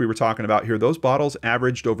amounts we were talking about here, those bottles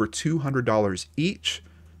averaged over $200 each.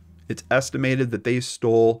 It's estimated that they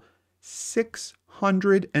stole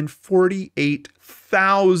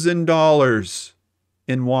 $648,000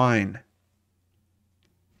 in wine.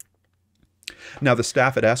 Now, the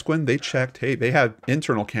staff at Esquin, they checked, hey, they had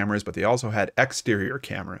internal cameras, but they also had exterior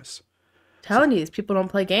cameras. Telling you, these people don't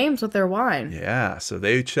play games with their wine. Yeah, so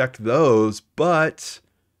they checked those, but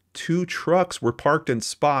 2 trucks were parked in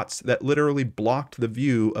spots that literally blocked the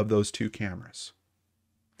view of those 2 cameras.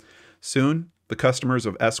 Soon, the customers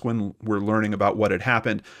of Esquin were learning about what had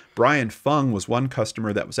happened. Brian Fung was one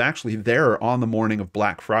customer that was actually there on the morning of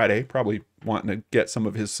Black Friday, probably wanting to get some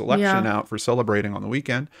of his selection out for celebrating on the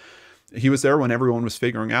weekend. He was there when everyone was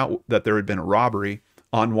figuring out that there had been a robbery.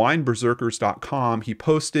 On wineberserkers.com, he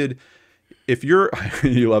posted, if you're...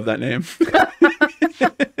 You love that name?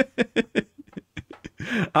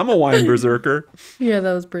 I'm a wine berserker. Yeah,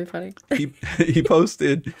 that was pretty funny. He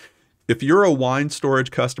posted, "If you're a wine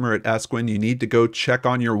storage customer at Esquin, you need to go check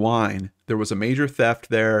on your wine. There was a major theft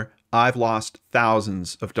there. I've lost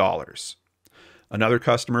thousands of dollars." Another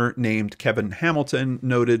customer named Kevin Hamilton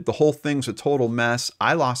noted, "The whole thing's a total mess.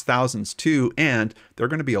 I lost thousands too, and there are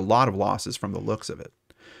going to be a lot of losses from the looks of it."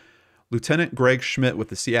 Lieutenant Greg Schmidt with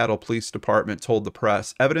the Seattle Police Department told the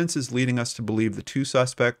press, "Evidence is leading us to believe the 2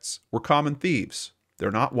 suspects were common thieves.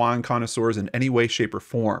 They're not wine connoisseurs in any way, shape, or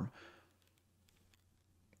form."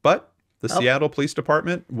 But the Seattle Police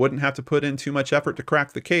Department wouldn't have to put in too much effort to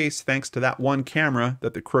crack the case thanks to that one camera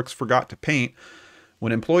that the crooks forgot to paint.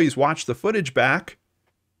 When employees watched the footage back,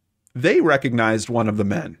 they recognized one of the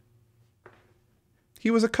men. He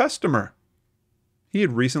was a customer. He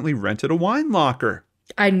had recently rented a wine locker.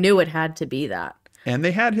 I knew it had to be that. And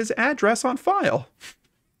they had his address on file.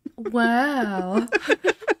 Wow.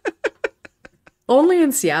 Only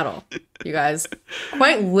in Seattle, you guys.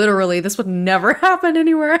 Quite literally, this would never happen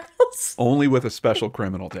anywhere else. Only with a special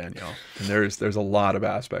criminal, Danielle. And there's a lot of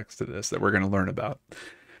aspects to this that we're going to learn about.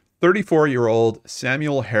 34-year-old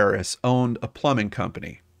Samuel Harris owned a plumbing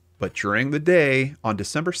company. But during the day, on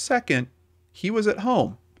December 2nd, he was at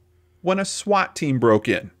home when a SWAT team broke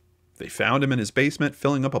in. They found him in his basement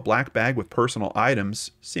filling up a black bag with personal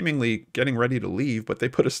items, seemingly getting ready to leave, but they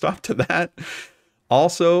put a stop to that.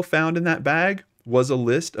 Also found in that bag was a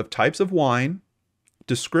list of types of wine,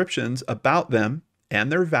 descriptions about them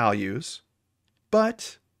and their values,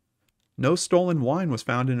 but no stolen wine was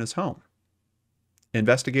found in his home.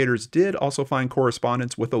 Investigators did also find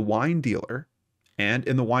correspondence with a wine dealer, and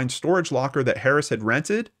in the wine storage locker that Harris had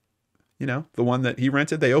rented, you know, the one that he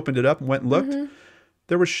rented, they opened it up and went and looked.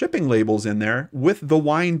 There were shipping labels in there with the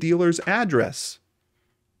wine dealer's address.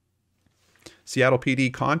 Seattle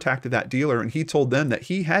PD contacted that dealer, and he told them that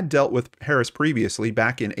he had dealt with Harris previously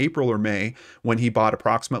back in April or May when he bought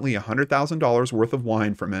approximately $100,000 worth of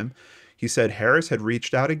wine from him. He said Harris had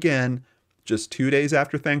reached out again just 2 days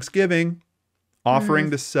after Thanksgiving, offering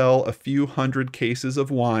to sell a few hundred cases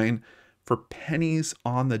of wine for pennies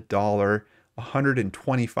on the dollar,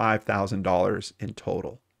 $125,000 in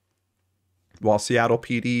total. While Seattle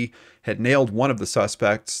PD had nailed one of the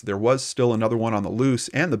suspects, there was still another one on the loose.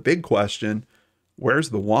 And the big question, where's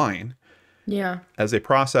the wine? Yeah. As they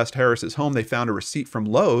processed Harris's home, they found a receipt from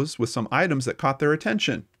Lowe's with some items that caught their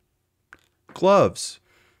attention. Gloves,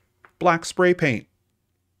 black spray paint,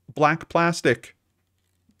 black plastic.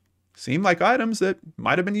 Seemed like items that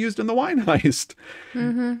might have been used in the wine heist.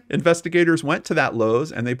 Mm-hmm. Investigators went to that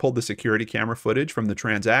Lowe's and they pulled the security camera footage from the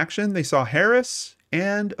transaction. They saw Harris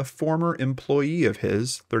and a former employee of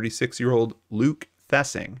his, 36-year-old Luke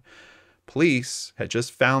Thessing. Police had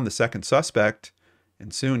just found the second suspect,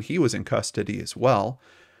 and soon he was in custody as well.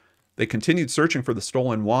 They continued searching for the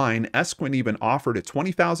stolen wine. Esquin even offered a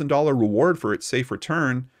 $20,000 reward for its safe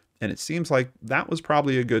return, and it seems like that was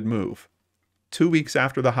probably a good move. 2 weeks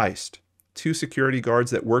after the heist, 2 security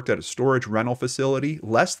guards that worked at a storage rental facility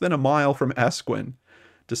less than a mile from Esquin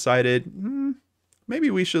decided, maybe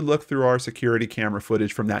we should look through our security camera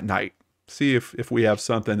footage from that night. See if we have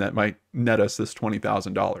something that might net us this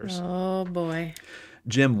 $20,000. Oh, boy.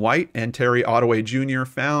 Jim White and Terry Ottaway Jr.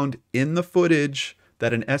 found in the footage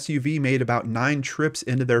that an SUV made about 9 trips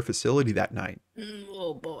into their facility that night.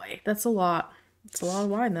 Oh, boy. That's a lot. It's a lot of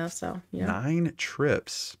wine, though, so, yeah. 9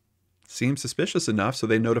 trips. Seemed suspicious enough, so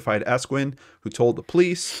they notified Esquin, who told the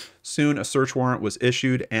police. Soon, a search warrant was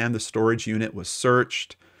issued, and the storage unit was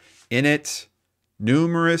searched. In it,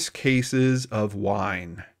 numerous cases of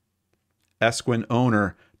wine. Esquin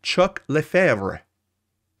owner Chuck Lefebvre,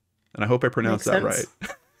 and I hope I pronounced that right,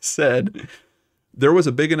 said there was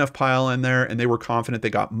a big enough pile in there and they were confident they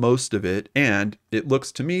got most of it. And it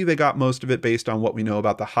looks to me they got most of it based on what we know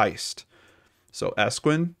about the heist. So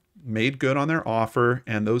Esquin made good on their offer,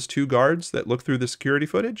 and those 2 guards that looked through the security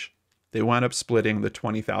footage, they wound up splitting the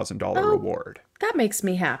 $20,000 reward. That makes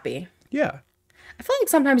me happy. Yeah. I feel like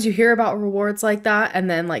sometimes you hear about rewards like that and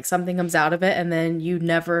then like something comes out of it and then you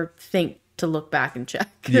never think to look back and check.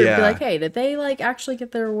 Yeah. Be like, hey, did they like actually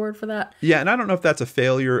get the reward for that? Yeah, and I don't know if that's a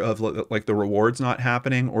failure of like the rewards not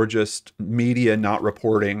happening or just media not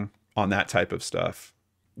reporting on that type of stuff.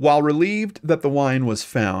 While relieved that the wine was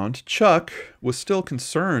found, Chuck was still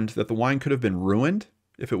concerned that the wine could have been ruined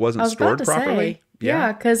if it wasn't stored properly.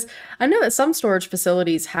 Yeah, because I know that some storage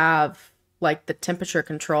facilities have like the temperature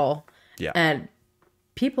control. Yeah. And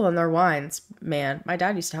people in their wines, man, my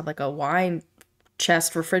dad used to have like a wine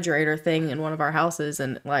chest refrigerator thing in one of our houses,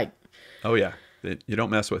 and like, oh yeah, you don't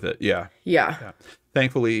mess with it. Yeah.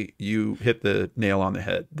 Thankfully, you hit the nail on the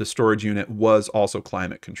head. The storage unit was also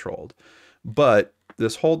climate controlled, but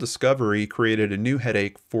this whole discovery created a new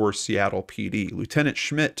headache for Seattle PD. Lieutenant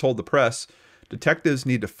Schmidt told the press, detectives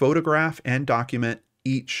need to photograph and document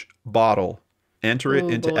each bottle, enter it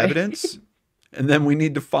into evidence, and then we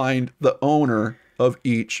need to find the owner of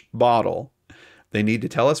each bottle. They need to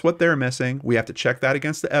tell us what they're missing. We have to check that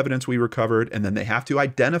against the evidence we recovered, and then they have to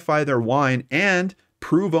identify their wine and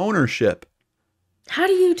prove ownership. How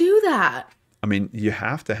do you do that? I mean, you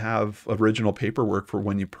have to have original paperwork for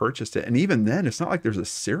when you purchased it. And even then, it's not like there's a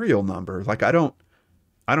serial number. Like, I don't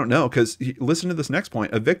know. Because listen to this next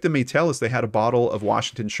point. A victim may tell us they had a bottle of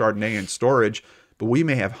Washington Chardonnay in storage, but we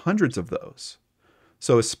may have hundreds of those.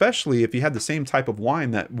 So especially if you had the same type of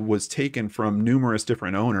wine that was taken from numerous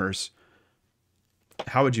different owners,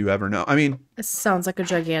 how would you ever know? I mean, it sounds like a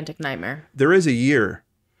gigantic nightmare. There is a year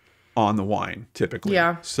on the wine typically.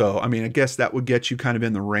 Yeah. So, I mean, I guess that would get you kind of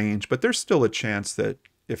in the range, but there's still a chance that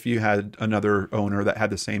if you had another owner that had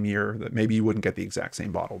the same year, that maybe you wouldn't get the exact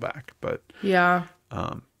same bottle back. But yeah.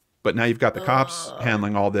 But now you've got the cops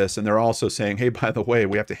handling all this, and they're also saying, hey, by the way,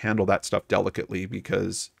 we have to handle that stuff delicately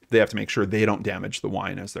because they have to make sure they don't damage the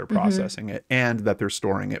wine as they're processing it and that they're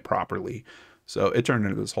storing it properly. So it turned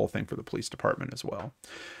into this whole thing for the police department as well.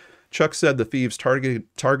 Chuck said the thieves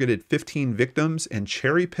targeted 15 victims and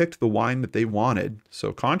cherry-picked the wine that they wanted.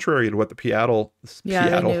 So contrary to what the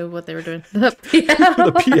they knew what they were doing. The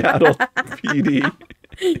PD.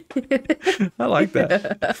 I like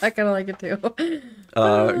that. I kind of like it too.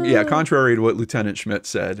 Contrary to what Lieutenant Schmidt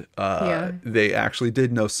said, they actually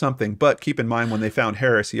did know something. But keep in mind, when they found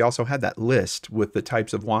Harris, he also had that list with the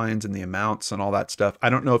types of wines and the amounts and all that stuff. I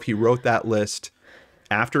don't know if he wrote that list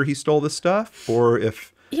after he stole the stuff or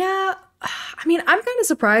if... Yeah, I mean, I'm kind of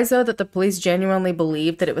surprised, though, that the police genuinely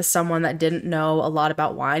believed that it was someone that didn't know a lot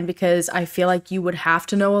about wine, because I feel like you would have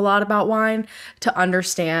to know a lot about wine to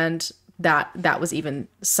understand that that was even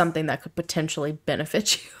something that could potentially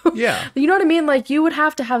benefit you. Yeah. You know what I mean? Like, you would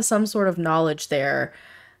have to have some sort of knowledge there.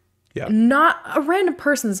 Yeah. Not a random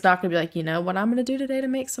person's not going to be like, you know what I'm going to do today to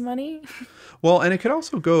make some money? Well, and it could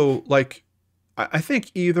also go like... I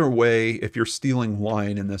think either way, if you're stealing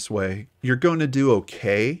wine in this way, you're going to do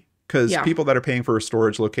okay because people that are paying for a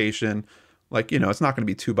storage location Like, you know, it's not going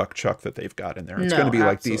to be $2 chuck that they've got in there. It's No, going to be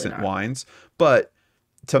like absolutely decent not. wines. But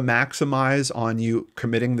to maximize on you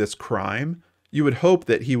committing this crime, you would hope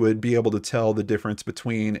that he would be able to tell the difference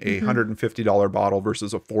between a $150 bottle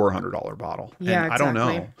versus a $400 bottle. Yeah, And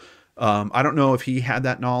exactly. I don't know if he had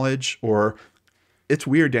that knowledge, or it's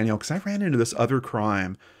weird, Danielle, because I ran into this other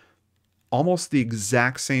crime, almost the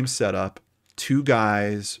exact same setup, two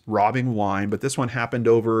guys robbing wine, but this one happened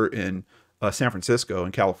over in San Francisco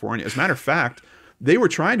in California. As a matter of fact, they were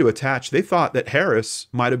trying to attach, they thought that Harris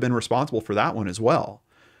might have been responsible for that one as well.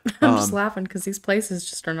 I'm just laughing because these places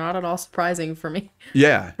just are not at all surprising for me.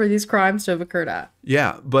 Yeah. For these crimes to have occurred at.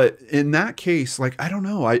 Yeah. But in that case, like, I don't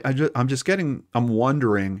know. I'm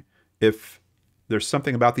wondering if there's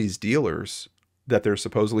something about these dealers that they're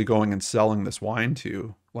supposedly going and selling this wine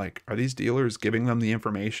to. Like, are these dealers giving them the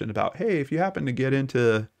information about, hey, if you happen to get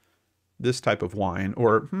into this type of wine,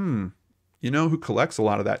 or, you know, who collects a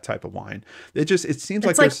lot of that type of wine? It seems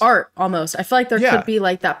It's like art almost. I feel like there could be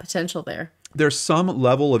like that potential there. There's some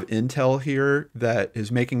level of intel here that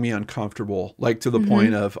is making me uncomfortable, like to the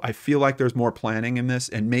point of, I feel like there's more planning in this,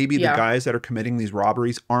 and maybe the guys that are committing these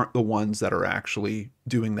robberies aren't the ones that are actually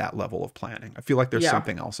doing that level of planning. I feel like there's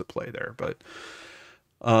something else at play there, but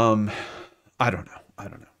I don't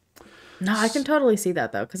know. No, I can totally see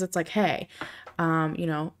that though, because it's like, hey, you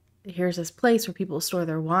know, here's this place where people store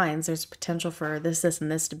their wines. There's potential for this,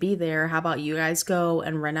 and this to be there. How about you guys go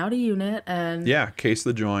and rent out a unit and case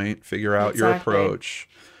the joint, figure out your approach.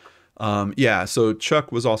 So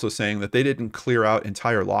Chuck was also saying that they didn't clear out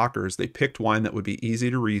entire lockers. They picked wine that would be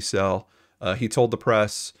easy to resell. He told the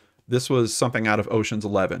press this was something out of Ocean's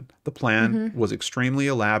 11. The plan was extremely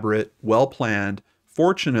elaborate, well planned,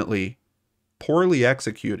 fortunately poorly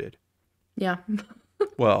executed. Yeah.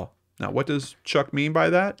 Well, now what does Chuck mean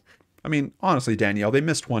by that? I mean, honestly, Danielle, they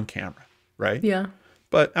missed one camera, right? Yeah.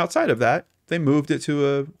 But outside of that, they moved it to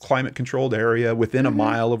a climate controlled area within a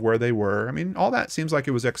mile of where they were. I mean, all that seems like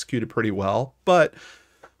it was executed pretty well, but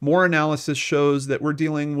more analysis shows that we're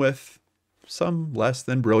dealing with some less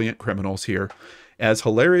than brilliant criminals here, as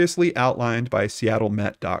hilariously outlined by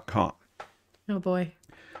SeattleMet.com. Oh boy.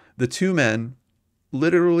 The two men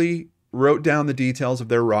literally wrote down the details of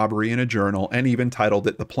their robbery in a journal and even titled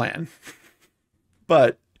it The Plan.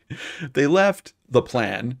 But they left the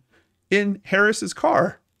plan in Harris's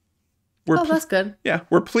car. That's good. Yeah,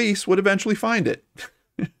 where police would eventually find it.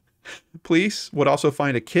 Police would also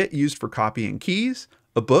find a kit used for copying keys,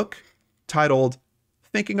 a book titled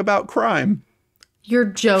Thinking About Crime. You're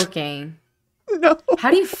joking. No.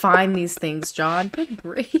 How do you find these things, John? Good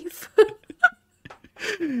grief.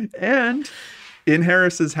 And in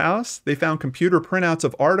Harris's house, they found computer printouts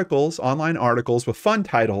of articles, online articles with fun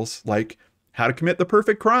titles like How to Commit the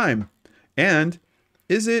Perfect Crime and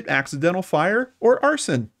Is It Accidental Fire or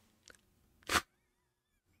Arson?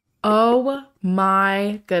 Oh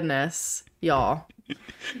my goodness, y'all.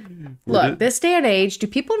 Look, this day and age, do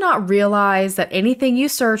people not realize that anything you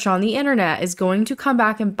search on the internet is going to come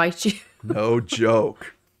back and bite you? No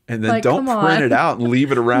joke. And then Like, don't print it out and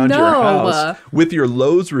leave it around your house with your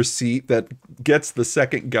Lowe's receipt that gets the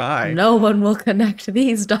second guy. No one will connect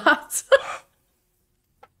these dots.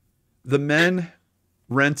 The men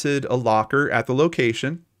rented a locker at the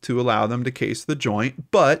location to allow them to case the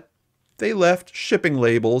joint, but they left shipping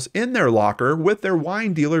labels in their locker with their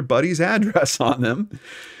wine dealer buddy's address on them.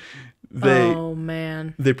 Oh,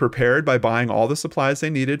 man. They prepared by buying all the supplies they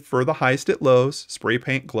needed for the heist at Lowe's, spray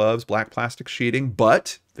paint, gloves, black plastic sheeting,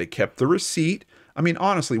 but they kept the receipt. I mean,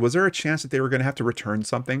 honestly, was there a chance that they were going to have to return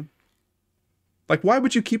something? Like, why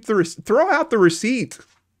would you keep the receipt? Throw out the receipt.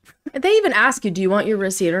 If they even ask you, do you want your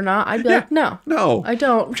receipt or not? I'd be like, no. No. I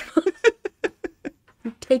don't.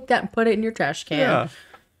 Take that and put it in your trash can. Yeah.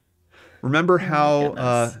 Remember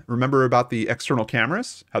remember about the external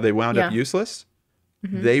cameras? How they wound up useless?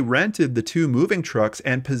 They rented the two moving trucks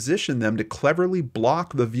and positioned them to cleverly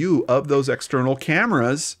block the view of those external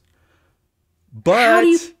cameras.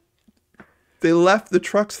 But they left the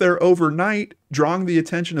trucks there overnight, drawing the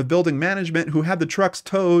attention of building management who had the trucks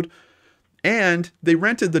towed. And they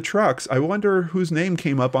rented the trucks. I wonder whose name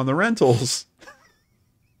came up on the rentals.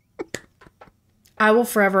 I will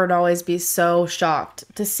forever and always be so shocked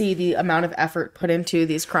to see the amount of effort put into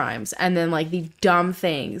these crimes. And then like the dumb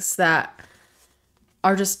things that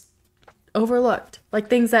are just overlooked. Like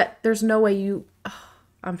things that there's no way you... Oh,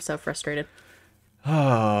 I'm so frustrated.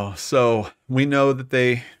 Oh, so we know that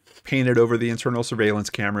they painted over the internal surveillance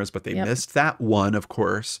cameras, but they missed that one, of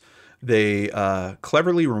course. They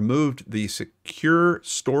cleverly removed the secure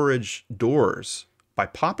storage doors by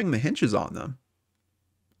popping the hinges on them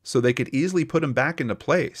so they could easily put them back into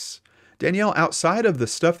place. Danielle, outside of the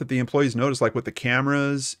stuff that the employees noticed, like with the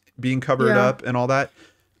cameras being covered up and all that,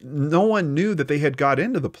 no one knew that they had got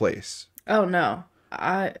into the place. Oh, no.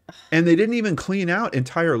 And they didn't even clean out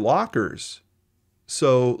entire lockers.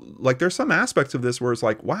 So, like, there's some aspects of this where it's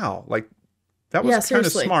like, wow, like, that was kind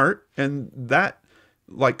of smart. And that,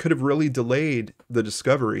 like, could have really delayed the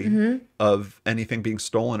discovery of anything being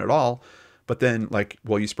stolen at all. But then, like,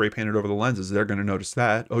 well, you spray painted over the lenses, they're going to notice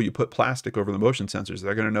that. Oh, you put plastic over the motion sensors,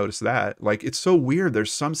 they're going to notice that. Like, it's so weird.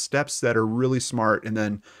 There's some steps that are really smart. And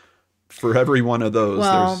then for every one of those,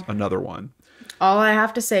 there's another one. All I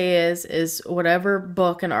have to say is whatever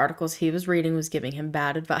book and articles he was reading was giving him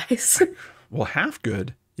bad advice. Well, half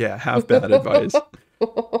good. Yeah, half bad advice.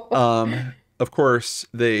 Of course,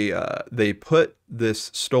 they put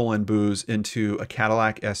this stolen booze into a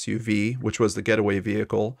Cadillac SUV, which was the getaway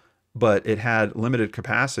vehicle, but it had limited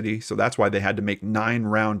capacity. So that's why they had to make 9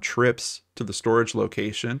 round trips to the storage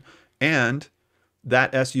location. And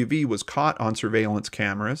that SUV was caught on surveillance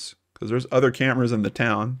cameras, because there's other cameras in the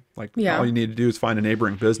town. Like, all you need to do is find a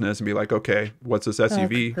neighboring business and be like, okay, what's this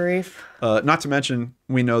SUV? Not to mention,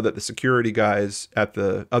 we know that the security guys at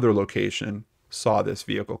the other location saw this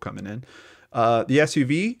vehicle coming in. The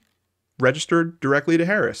SUV registered directly to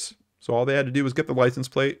Harris. So all they had to do was get the license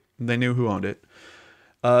plate, and they knew who owned it.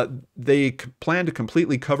 They planned to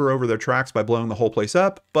completely cover over their tracks by blowing the whole place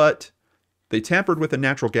up, but they tampered with a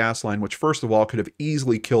natural gas line, which, first of all, could have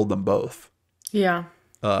easily killed them both. Yeah.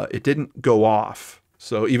 It didn't go off.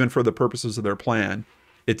 So even for the purposes of their plan,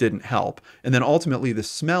 it didn't help. And then ultimately, the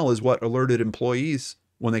smell is what alerted employees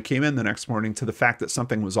when they came in the next morning to the fact that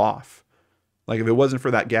something was off. Like, if it wasn't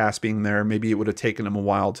for that gas being there, maybe it would have taken them a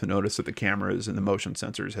while to notice that the cameras and the motion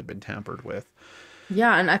sensors had been tampered with.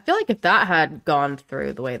 Yeah, and I feel like if that had gone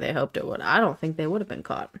through the way they hoped it would, I don't think they would have been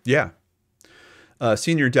caught. Yeah.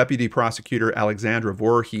 Senior Deputy Prosecutor Alexandra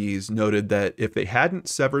Voorhees noted that if they hadn't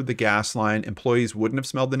severed the gas line, employees wouldn't have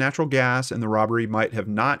smelled the natural gas, and the robbery might have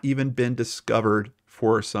not even been discovered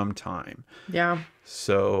for some time. Yeah.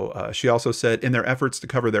 So she also said, in their efforts to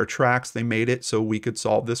cover their tracks, they made it so we could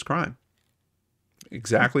solve this crime.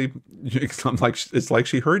 Exactly. It's like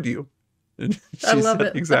she heard you. She I love said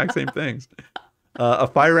it. Exact same things. A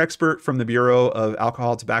fire expert from the Bureau of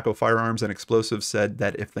Alcohol, Tobacco, Firearms, and Explosives said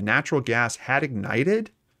that if the natural gas had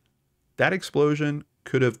ignited, that explosion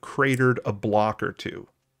could have cratered a block or two.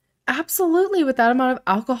 Absolutely. With that amount of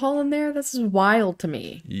alcohol in there, this is wild to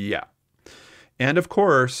me. Yeah. And of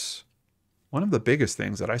course, one of the biggest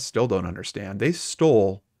things that I still don't understand, they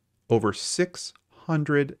stole over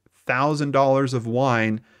 $600,000 of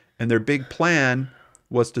wine, and their big plan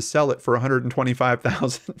was to sell it for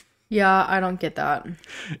 $125,000. Yeah, I don't get that.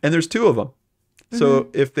 And there's 2 of them. So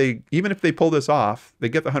even if they pull this off, they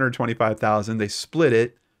get the $125,000, they split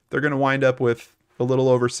it, they're going to wind up with a little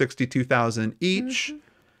over $62,000 each.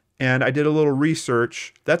 And I did a little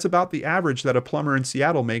research. That's about the average that a plumber in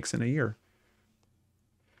Seattle makes in a year.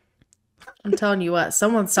 I'm telling you what,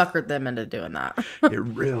 someone suckered them into doing that. It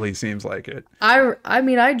really seems like it. I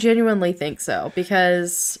mean, I genuinely think so,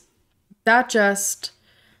 because that just,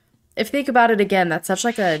 if you think about it again, that's such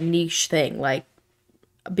like a niche thing, like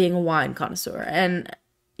being a wine connoisseur, and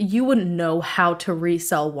you wouldn't know how to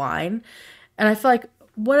resell wine. And I feel like,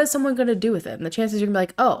 what is someone going to do with it? And the chances you're going to be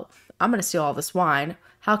like, oh, I'm going to steal all this wine.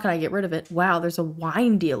 How can I get rid of it? Wow, there's a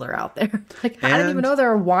wine dealer out there. Like, I didn't even know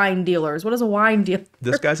there are wine dealers. What is a wine dealer?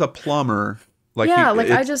 This guy's a plumber. Like, yeah,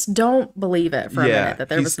 I just don't believe it for a minute that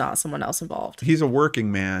there was not someone else involved. He's a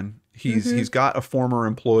working man. He's got a former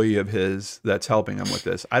employee of his that's helping him with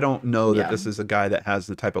this. I don't know that this is a guy that has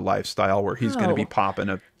the type of lifestyle where he's going to be popping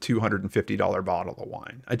a $250 bottle of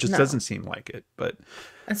wine. It just doesn't seem like it. But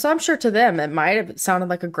and so I'm sure to them it might have sounded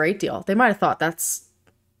like a great deal. They might have thought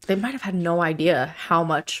they might have had no idea how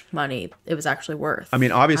much money it was actually worth. I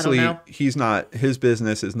mean, obviously his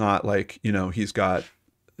business is not like, he's got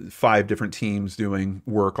 5 different teams doing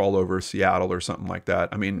work all over Seattle or something like that.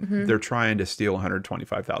 I mean, they're trying to steal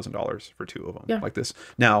 $125,000 for 2 of them like this.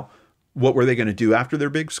 Now, what were they going to do after their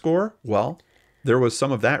big score? Well, there was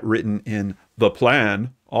some of that written in the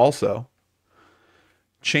plan also.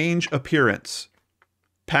 Change appearance,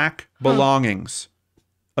 pack belongings,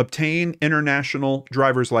 obtain international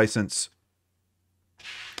driver's license.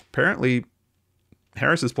 Apparently,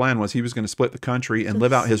 Harris's plan was he was going to split the country and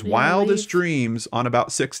live out his wildest dreams on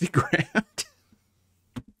about 60 grand.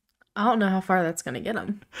 I don't know how far that's going to get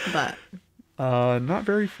him, but not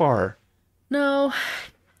very far. No.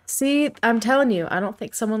 See, I'm telling you, I don't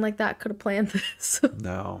think someone like that could have planned this.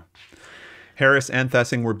 No. Harris and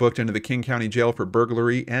Thessing were booked into the King County Jail for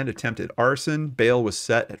burglary and attempted arson. Bail was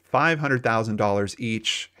set at $500,000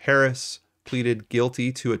 each. Harris pleaded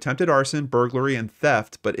guilty to attempted arson, burglary, and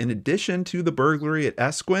theft. But in addition to the burglary at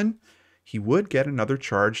Esquin, he would get another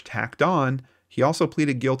charge tacked on. He also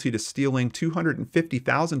pleaded guilty to stealing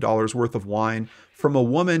 $250,000 worth of wine from a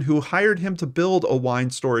woman who hired him to build a wine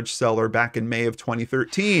storage cellar back in May of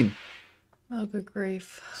 2013. Oh, good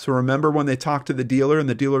grief. So remember when they talked to the dealer and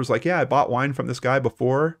the dealer's like, yeah, I bought wine from this guy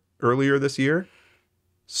earlier this year?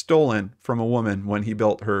 Stolen from a woman when he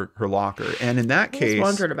built her locker. And in that case, I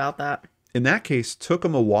was wondering about that. In that case, took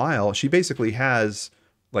him a while. She basically has,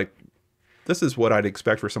 like, this is what I'd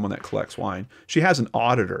expect for someone that collects wine. She has an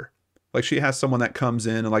auditor. Like, she has someone that comes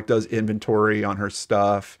in and like does inventory on her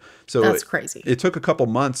stuff. So that's crazy. It took a couple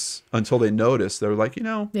months until they noticed. They were like,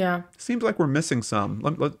 yeah, seems like we're missing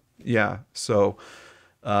some. Yeah. So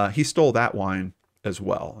he stole that wine as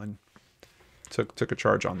well and took a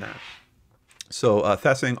charge on that. So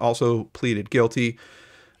Thessing also pleaded guilty.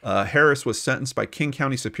 Harris was sentenced by King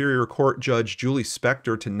County Superior Court Judge Julie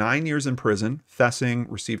Spector to 9 years in prison. Thessing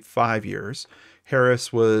received 5 years.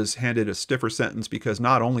 Harris was handed a stiffer sentence because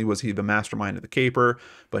not only was he the mastermind of the caper,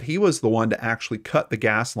 but he was the one to actually cut the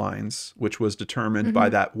gas lines, which was determined by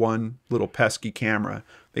that one little pesky camera.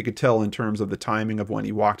 They could tell in terms of the timing of when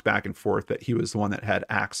he walked back and forth that he was the one that had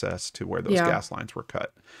access to where those gas lines were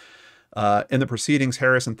cut. In the proceedings,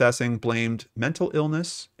 Harris and Thessing blamed mental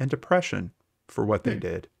illness and depression for what they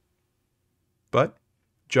did. But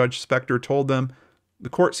Judge Spector told them, the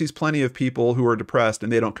court sees plenty of people who are depressed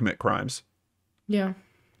and they don't commit crimes. Yeah.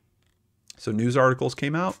 So news articles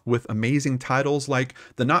came out with amazing titles like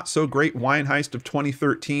The Not So Great Wine Heist of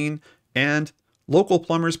 2013 and Local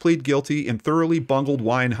Plumbers Plead Guilty in Thoroughly Bungled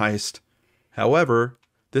Wine Heist. However,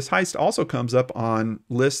 this heist also comes up on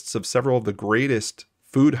lists of several of the greatest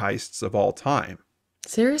food heists of all time.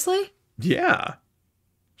 Seriously? Yeah.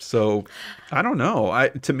 So I don't know.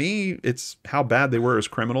 To me, it's how bad they were as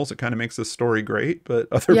criminals. It kind of makes this story great, but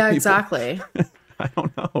other people, exactly. I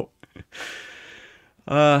don't know.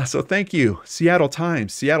 So thank you. Seattle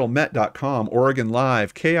Times, seattlemet.com, Oregon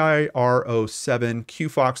Live, KIRO7,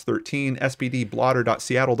 QFox13,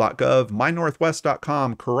 SPDblotter.seattle.gov,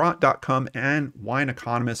 mynorthwest.com, Courant.com, and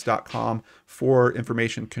wineeconomist.com for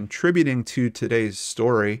information contributing to today's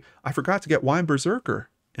story. I forgot to get Wine Berserker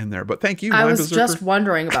in there, but thank you, I Wine was Berserker. just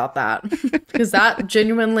wondering about that because that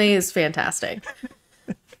genuinely is fantastic.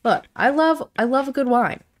 Look, I love a good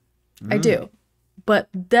wine. I do. But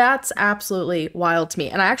that's absolutely wild to me.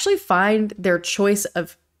 And I actually find their choice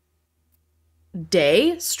of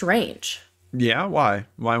day strange. Yeah, why?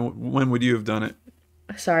 When would you have done it?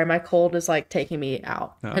 Sorry, my cold is like taking me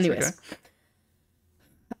out. No, anyways, okay.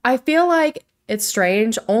 I feel like it's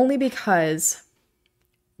strange only because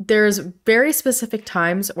there's very specific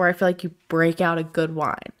times where I feel like you break out a good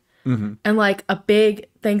wine. And like a big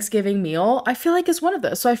Thanksgiving meal, I feel like is one of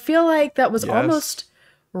those. So I feel like that was almost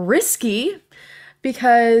risky.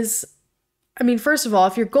 Because, I mean, first of all,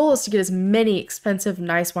 if your goal is to get as many expensive,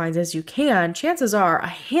 nice wines as you can, chances are a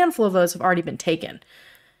handful of those have already been taken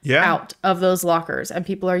out of those lockers and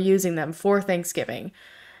people are using them for Thanksgiving.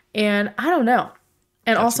 And I don't know.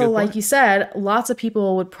 And that's also, like you said, lots of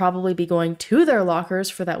people would probably be going to their lockers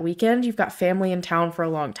for that weekend. You've got family in town for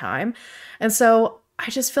a long time. And so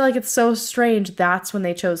I just feel like it's so strange that's when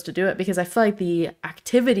they chose to do it because I feel like the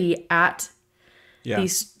activity at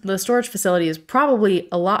the storage facility is probably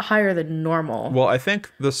a lot higher than normal. Well, I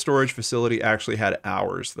think the storage facility actually had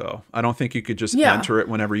hours, though. I don't think you could just enter it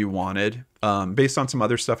whenever you wanted. Based on some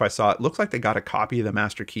other stuff I saw, it looks like they got a copy of the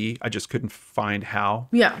master key. I just couldn't find how.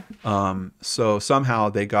 Yeah. So somehow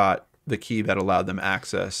they got the key that allowed them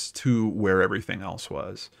access to where everything else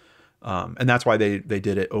was. And that's why they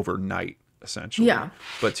did it overnight, essentially. Yeah.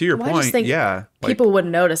 But to your point, I just think people would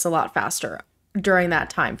notice a lot faster during that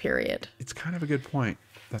time period. It's kind of a good point.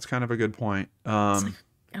 That's kind of a good point. I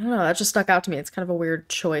don't know. That just stuck out to me. It's kind of a weird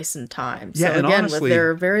choice in time. So yeah, and again, honestly, with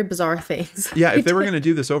their very bizarre things. Yeah, if they were going to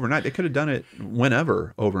do this overnight, they could have done it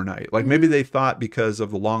whenever overnight. Like maybe they thought because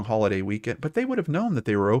of the long holiday weekend, but they would have known that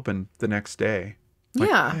they were open the next day. Like,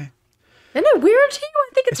 Isn't it weird to you? I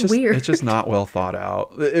think it's weird. It's just not well thought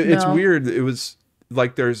out. It's weird. It was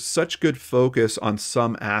like there's such good focus on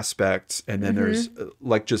some aspects, and then there's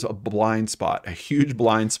like just a blind spot, a huge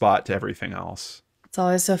blind spot to everything else. It's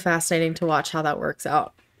always so fascinating to watch how that works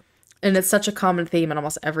out. And it's such a common theme in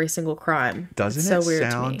almost every single crime. Doesn't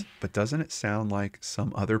it sound like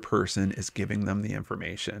some other person is giving them the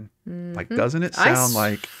information? Like, doesn't it sound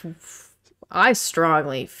like... I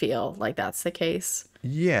strongly feel like that's the case.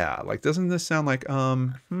 Yeah. Like, doesn't this sound like,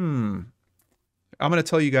 I'm going to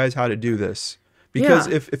tell you guys how to do this. Because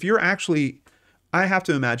if you're actually, I have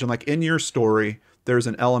to imagine, like in your story, there's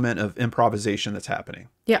an element of improvisation that's happening.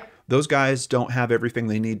 Yeah. Those guys don't have everything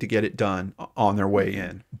they need to get it done on their way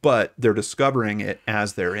in, but they're discovering it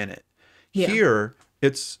as they're in it. Yeah. Here,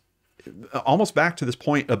 it's almost back to this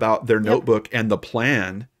point about their notebook and the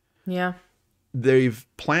plan. Yeah. They've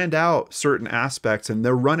planned out certain aspects and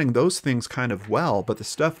they're running those things kind of well, but the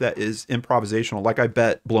stuff that is improvisational, like I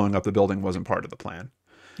bet blowing up the building wasn't part of the plan.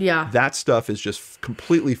 Yeah. That stuff is just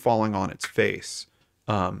completely falling on its face.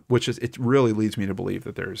 Which is, it really leads me to believe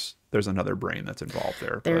that there's another brain that's involved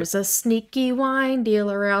there. There's a sneaky wine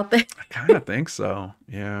dealer out there. I kind of think so.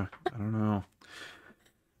 Yeah. I don't know.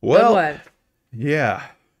 Well, yeah,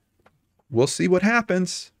 we'll see what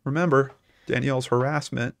happens. Remember, Danielle's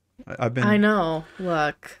harassment. I know.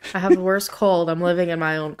 Look, I have the worst cold. I'm living in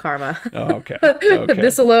my own karma. Oh, okay.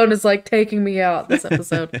 This alone is like taking me out this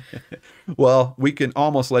episode. Well, we can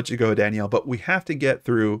almost let you go, Danielle, but we have to get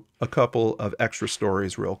through a couple of extra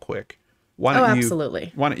stories real quick.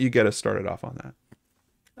 Absolutely. Why don't you get us started off on that?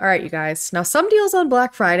 All right, you guys. Now, some deals on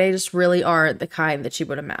Black Friday just really aren't the kind that you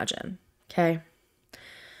would imagine. Okay.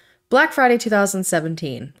 Black Friday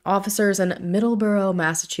 2017, officers in Middleborough,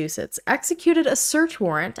 Massachusetts, executed a search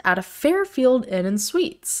warrant at a Fairfield Inn and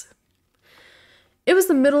Suites. It was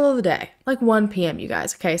the middle of the day, like 1 p.m., you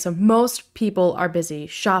guys, okay? So most people are busy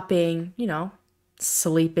shopping,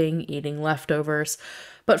 sleeping, eating leftovers.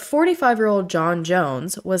 But 45-year-old John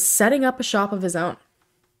Jones was setting up a shop of his own.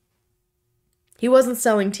 He wasn't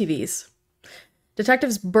selling TVs.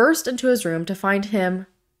 Detectives burst into his room to find him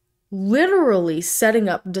literally setting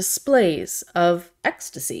up displays of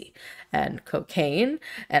ecstasy and cocaine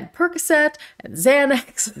and Percocet and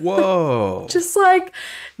Xanax. Whoa. Just like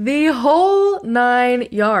the whole 9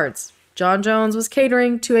 yards. John Jones was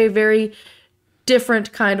catering to a very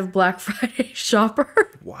different kind of Black Friday shopper.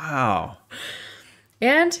 Wow.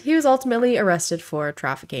 And he was ultimately arrested for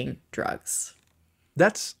trafficking drugs.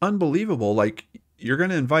 That's unbelievable. Like, you're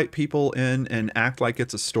going to invite people in and act like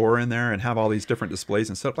it's a store in there and have all these different displays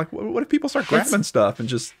and stuff. Like, what if people start grabbing stuff and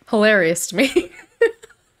just... Hilarious to me.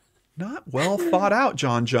 Not well thought out,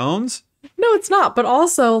 John Jones. No, it's not. But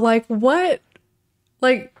also, like, what?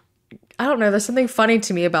 Like, I don't know. There's something funny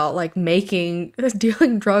to me about, like,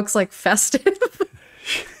 dealing drugs, like, festive.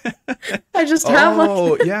 I just have, like...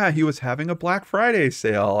 Oh, yeah. He was having a Black Friday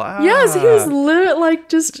sale. Yes, he was literally, like,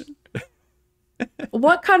 just...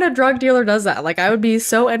 What kind of drug dealer does that? Like, I would be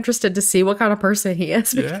so interested to see what kind of person he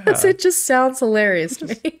is because it just sounds hilarious to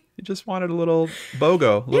me. He just wanted a little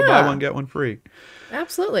BOGO, a little buy one, get one free.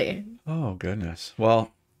 Absolutely. Oh, goodness.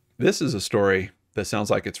 Well, this is a story that sounds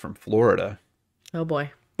like it's from Florida. Oh, boy.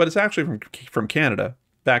 But it's actually from Canada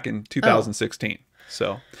back in 2016.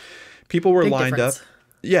 So people were lined up.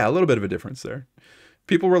 Yeah, a little bit of a difference there.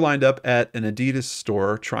 People were lined up at an Adidas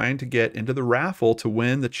store trying to get into the raffle to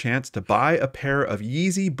win the chance to buy a pair of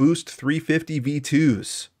Yeezy Boost 350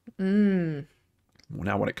 V2s.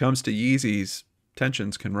 Now, when it comes to Yeezys,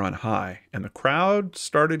 tensions can run high, and the crowd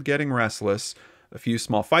started getting restless. A few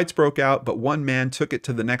small fights broke out, but one man took it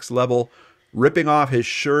to the next level. Ripping off his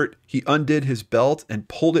shirt, he undid his belt and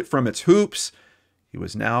pulled it from its hoops. He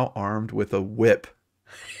was now armed with a whip.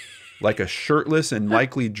 Like a shirtless and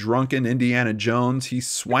likely drunken Indiana Jones, he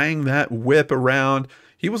swang that whip around.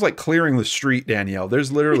 He was like clearing the street, Danielle.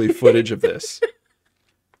 There's literally footage of this.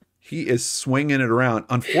 He is swinging it around.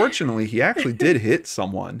 Unfortunately, he actually did hit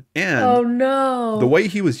someone. And oh, no. The way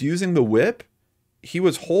he was using the whip, he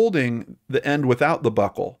was holding the end without the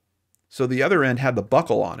buckle. So the other end had the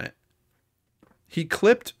buckle on it. He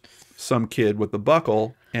clipped some kid with the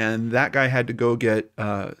buckle, and that guy had to go get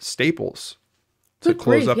staples to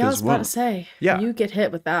close up his wound. I was about to say, you get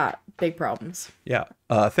hit with that, big problems. Yeah.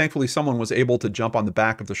 Thankfully, someone was able to jump on the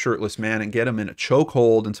back of the shirtless man and get him in a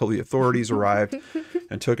chokehold until the authorities arrived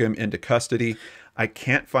and took him into custody. I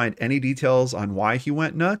can't find any details on why he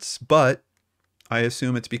went nuts, but I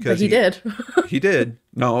assume it's because he did. He did.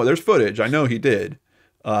 No, there's footage. I know he did.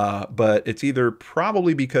 But it's either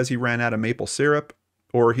probably because he ran out of maple syrup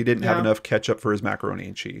or he didn't have enough ketchup for his macaroni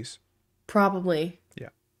and cheese. Probably. Yeah.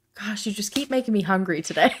 Gosh, you just keep making me hungry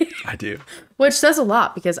today. I do. Which says a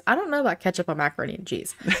lot because I don't know about ketchup on macaroni and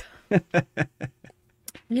cheese.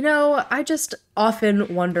 I just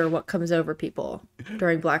often wonder what comes over people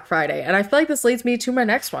during Black Friday. And I feel like this leads me to my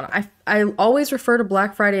next one. I always refer to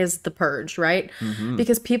Black Friday as the purge, right? Mm-hmm.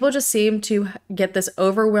 Because people just seem to get this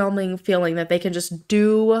overwhelming feeling that they can just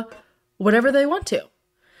do whatever they want to.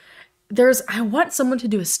 I want someone to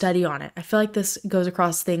do a study on it. I feel like this goes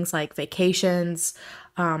across things like vacations,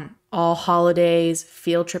 all holidays,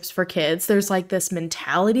 field trips for kids. There's like this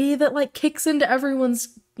mentality that like kicks into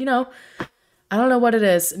everyone's, I don't know what it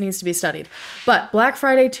is. It needs to be studied. But Black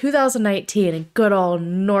Friday 2019 in good old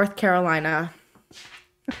North Carolina.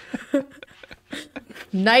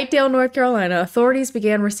 Knightdale, North Carolina, authorities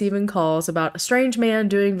began receiving calls about a strange man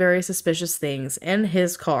doing very suspicious things in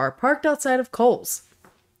his car parked outside of Kohl's.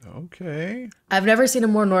 Okay. I've never seen a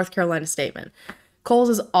more North Carolina statement. Kohl's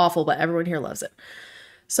is awful, but everyone here loves it.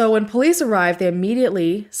 So when police arrive, they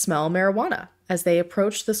immediately smell marijuana as they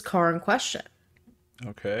approach this car in question.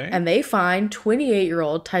 Okay. And they find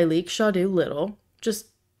 28-year-old Tyleek Shadu Little just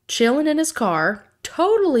chilling in his car,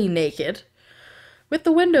 totally naked, with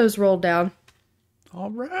the windows rolled down. All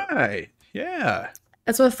right. Yeah.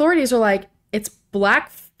 And so authorities are like, it's Black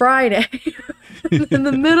Friday in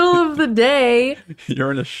the middle of the day.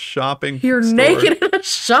 You're in a shopping You're store. naked in a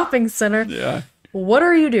shopping center. Yeah. What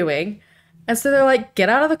are you doing? And so they're like, get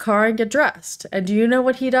out of the car and get dressed. And do you know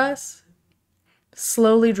what he does?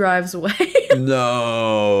 Slowly drives away.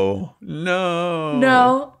 No.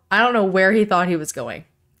 No. I don't know where he thought he was going.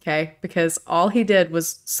 Okay. Because all he did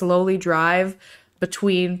was slowly drive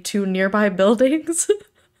between two nearby buildings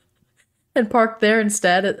and parked there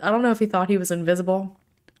instead. I don't know if he thought he was invisible.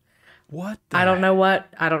 What? I don't know what.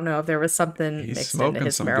 I don't know if there was something He's mixed smoking into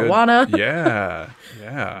his some marijuana. Good,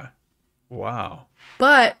 yeah. Wow.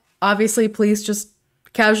 But obviously, police just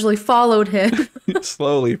casually followed him.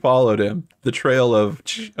 Slowly followed him. The trail of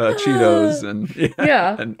Cheetos and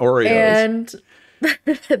and Oreos. And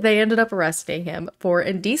they ended up arresting him for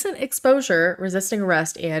indecent exposure, resisting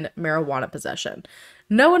arrest, and marijuana possession.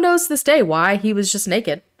 No one knows to this day why he was just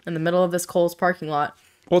naked in the middle of this Kohl's parking lot.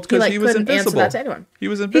 Well, it's because he was couldn't invisible. answer that to anyone. He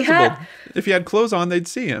was invisible. If he had clothes on, they'd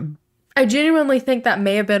see him. I genuinely think that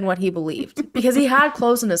may have been what he believed. Because he had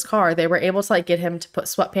clothes in his car. They were able to get him to put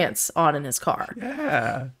sweatpants on in his car.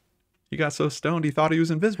 Yeah. He got so stoned he thought he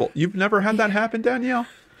was invisible. You've never had that happen, Danielle?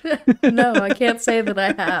 No, I can't say that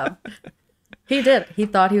I have. He did. He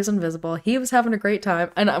thought he was invisible. He was having a great time.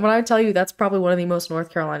 And when I tell you, that's probably one of the most North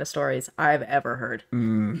Carolina stories I've ever heard.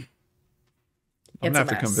 I'm going to have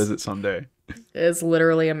to come visit someday. It's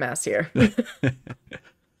literally a mess here.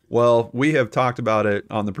 Well, we have talked about it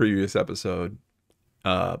on the previous episode,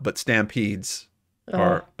 but stampedes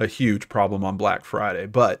are a huge problem on Black Friday.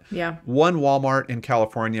 But one Walmart in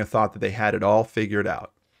California thought that they had it all figured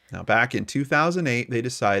out. Now, back in 2008, they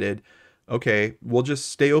decided, okay, we'll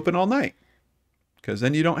just stay open all night. Because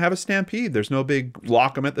then you don't have a stampede. There's no big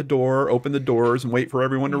lock them at the door, open the doors, and wait for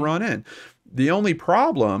everyone to run in. The only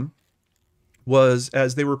problem was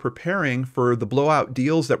as they were preparing for the blowout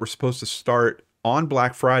deals that were supposed to start on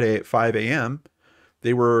Black Friday at 5 a.m.,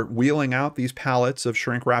 they were wheeling out these pallets of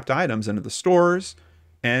shrink-wrapped items into the stores.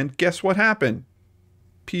 And guess what happened?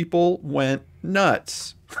 People went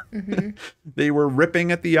nuts. They were ripping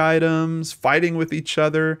at the items, fighting with each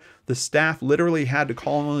other. The staff literally had to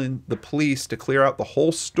call in the police to clear out the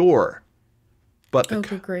whole store. But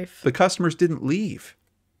the customers didn't leave.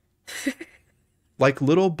 Like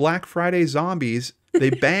little Black Friday zombies,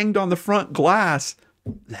 they banged on the front glass.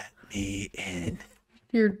 Let me in.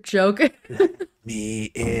 You're joking. Let me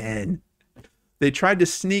in. They tried to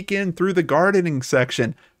sneak in through the gardening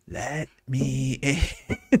section. Let me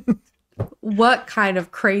in. What kind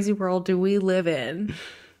of crazy world do we live in?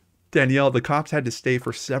 Danielle, the cops had to stay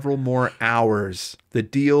for several more hours. The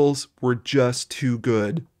deals were just too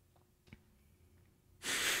good.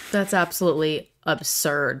 That's absolutely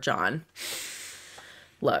absurd, John.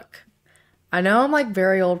 Look, I know I'm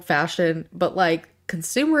very old fashioned, but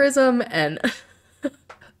consumerism and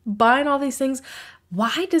buying all these things,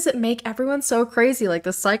 why does it make everyone so crazy?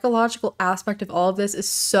 The psychological aspect of all of this is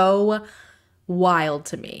so wild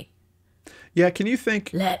to me. Yeah, can you think...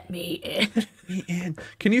 Let me in. Let me in.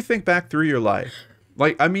 Can you think back through your life?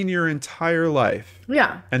 Your entire life.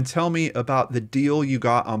 Yeah. And tell me about the deal you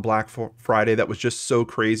got on Black Friday that was just so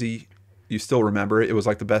crazy. You still remember it? It was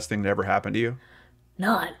the best thing that ever happened to you?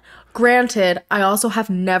 None. Granted, I also have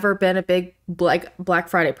never been a big Black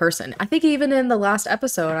Friday person. I think even in the last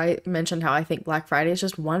episode, I mentioned how I think Black Friday is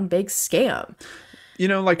just one big scam. I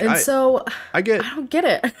don't get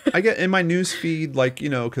it. I get in my news feed,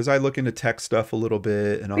 because I look into tech stuff a little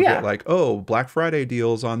bit, and I'll get Black Friday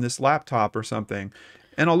deals on this laptop or something.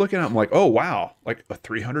 And I'll look at it, I'm like, oh, wow, a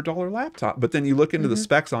 $300 laptop. But then you look into the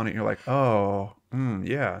specs on it, and you're like, oh,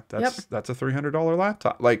 that's a $300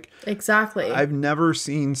 laptop. Exactly. I've never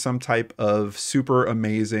seen some type of super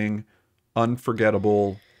amazing,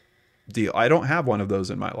 unforgettable deal. I don't have one of those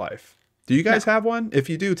in my life. Do you guys have one? If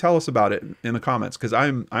you do, tell us about it in the comments, because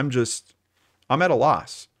I'm at a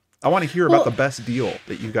loss. I want to hear about the best deal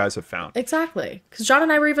that you guys have found. Exactly. Because John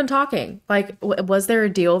and I were even talking, like, was there a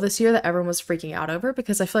deal this year that everyone was freaking out over?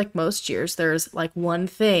 Because I feel like most years there's like one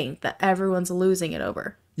thing that everyone's losing it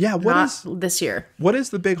over. Yeah, this year? What is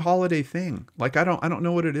the big holiday thing? Like, I don't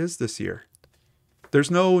know what it is this year. There's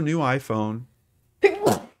no new iPhone.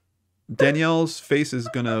 Danielle's face is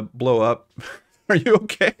gonna blow up. Are you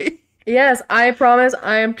okay? Yes, I promise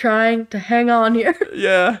I am trying to hang on here.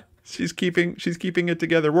 Yeah, she's keeping it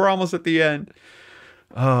together. We're almost at the end.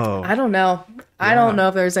 Oh. I don't know. Yeah. I don't know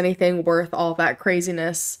if there's anything worth all that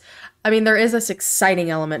craziness. I mean, there is this exciting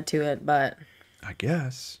element to it, but I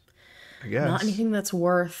guess. Not anything that's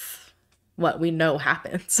worth what we know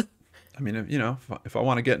happens. I mean, you know, if I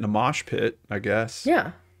want to get in a mosh pit, I guess.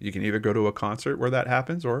 Yeah. You can either go to a concert where that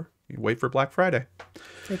happens or you wait for Black Friday.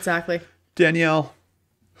 Exactly. Danielle,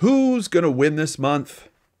 who's going to win this month?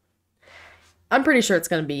 I'm pretty sure it's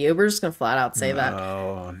going to be you. We're just going to flat out say that.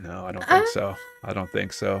 Oh, no, I don't think so. I don't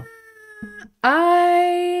think so.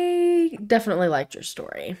 I definitely liked your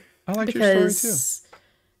story. I liked your story too.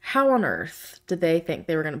 How on earth did they think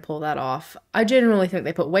they were going to pull that off? I genuinely think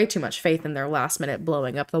they put way too much faith in their last minute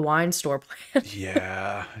blowing up the wine store plan.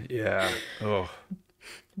 Yeah. Oh.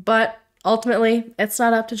 But ultimately, it's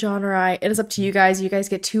not up to John or I. It is up to you guys. You guys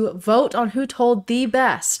get to vote on who told the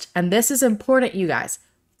best. And this is important, you guys.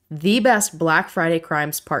 The best Black Friday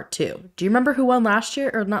crimes part 2. Do you remember who won last year?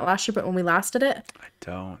 Or not last year, but when we last did it? I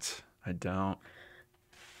don't.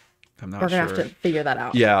 I'm not sure. We're going to have to figure that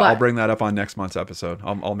out. Yeah, I'll bring that up on next month's episode.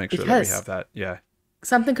 I'll make sure that we have that. Yeah.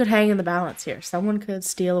 Something could hang in the balance here. Someone could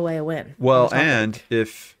steal away a win. Well, and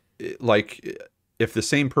if the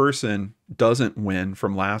same person doesn't win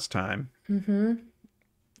from last time,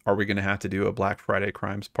 are we going to have to do a Black Friday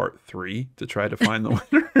Crimes Part 3 to try to find the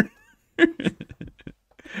winner?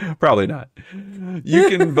 Probably not. You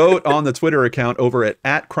can vote on the Twitter account over at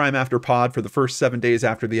 @CrimeAfterPod for the first 7 days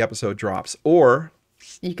after the episode drops. Or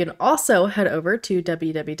you can also head over to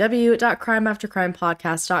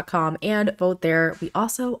www.crimeaftercrimepodcast.com and vote there. We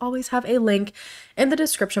also always have a link in the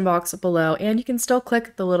description box below, and you can still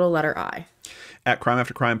click the little letter I. At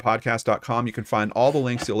crimeaftercrimepodcast.com, you can find all the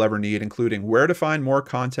links you'll ever need, including where to find more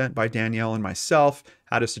content by Danielle and myself,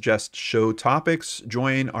 how to suggest show topics,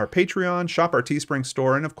 join our Patreon, shop our Teespring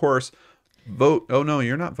store, and of course, vote. Oh no,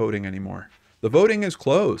 you're not voting anymore. The voting is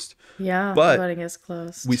closed. Yeah, but the voting is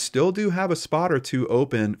closed. We still do have a spot or two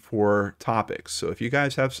open for topics. So if you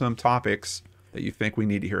guys have some topics that you think we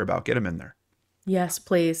need to hear about, get them in there. Yes,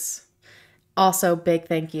 please. Also, big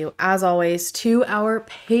thank you, as always, to our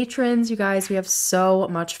patrons. You guys, we have so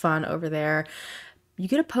much fun over there. You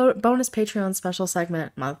get a bonus Patreon special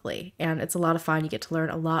segment monthly, and it's a lot of fun. You get to learn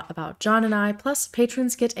a lot about John and I, plus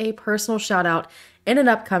patrons get a personal shout out in an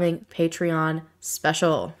upcoming Patreon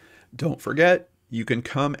special. Don't forget, you can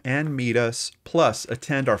come and meet us, plus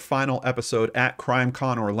attend our final episode at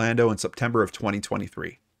CrimeCon Orlando in September of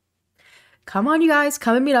 2023. Come on, you guys,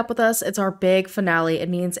 come and meet up with us. It's our big finale. It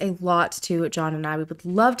means a lot to John and I. We would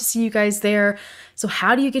love to see you guys there. So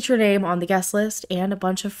how do you get your name on the guest list and a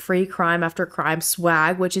bunch of free Crime After Crime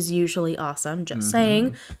swag, which is usually awesome, just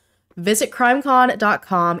saying. Visit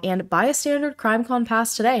crimecon.com and buy a standard CrimeCon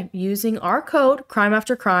pass today using our code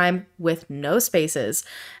CrimeAfterCrime with no spaces.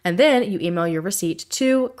 And then you email your receipt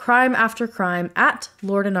to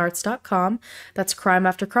crimeaftercrime@lordanarts.com. That's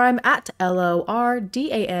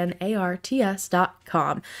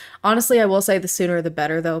crimeaftercrime@LORDANARTS.com. Honestly, I will say the sooner the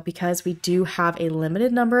better, though, because we do have a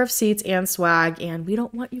limited number of seats and swag, and we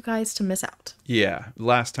don't want you guys to miss out. Yeah,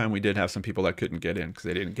 last time we did have some people that couldn't get in because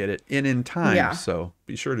they didn't get it in time. Yeah. So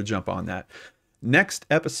be sure to jump on that. Next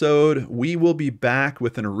episode, we will be back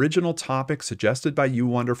with an original topic suggested by you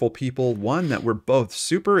wonderful people. One that we're both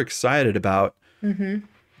super excited about.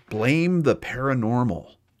 Blame the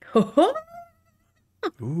paranormal.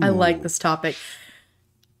 I like this topic.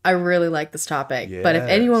 I really like this topic. Yes. But if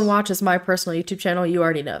anyone watches my personal YouTube channel, you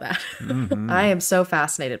already know that. I am so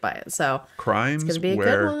fascinated by it. So crimes it's gonna be a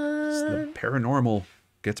where good one. The paranormal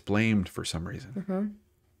gets blamed for some reason.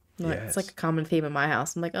 Yes. It's like a common theme in my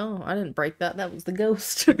house. I'm like, oh, I didn't break that. That was the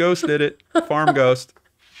ghost. The ghost did it. Farm ghost.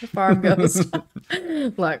 The farm ghost.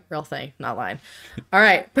 Look, real thing, not lying. All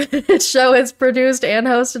right. This show is produced and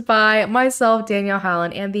hosted by myself, Danelle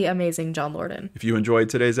Hallan, and the amazing John Lordan. If you enjoyed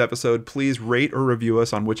today's episode, please rate or review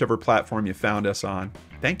us on whichever platform you found us on.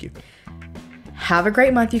 Thank you. Have a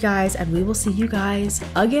great month, you guys, and we will see you guys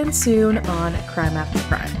again soon on Crime After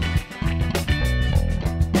Crime.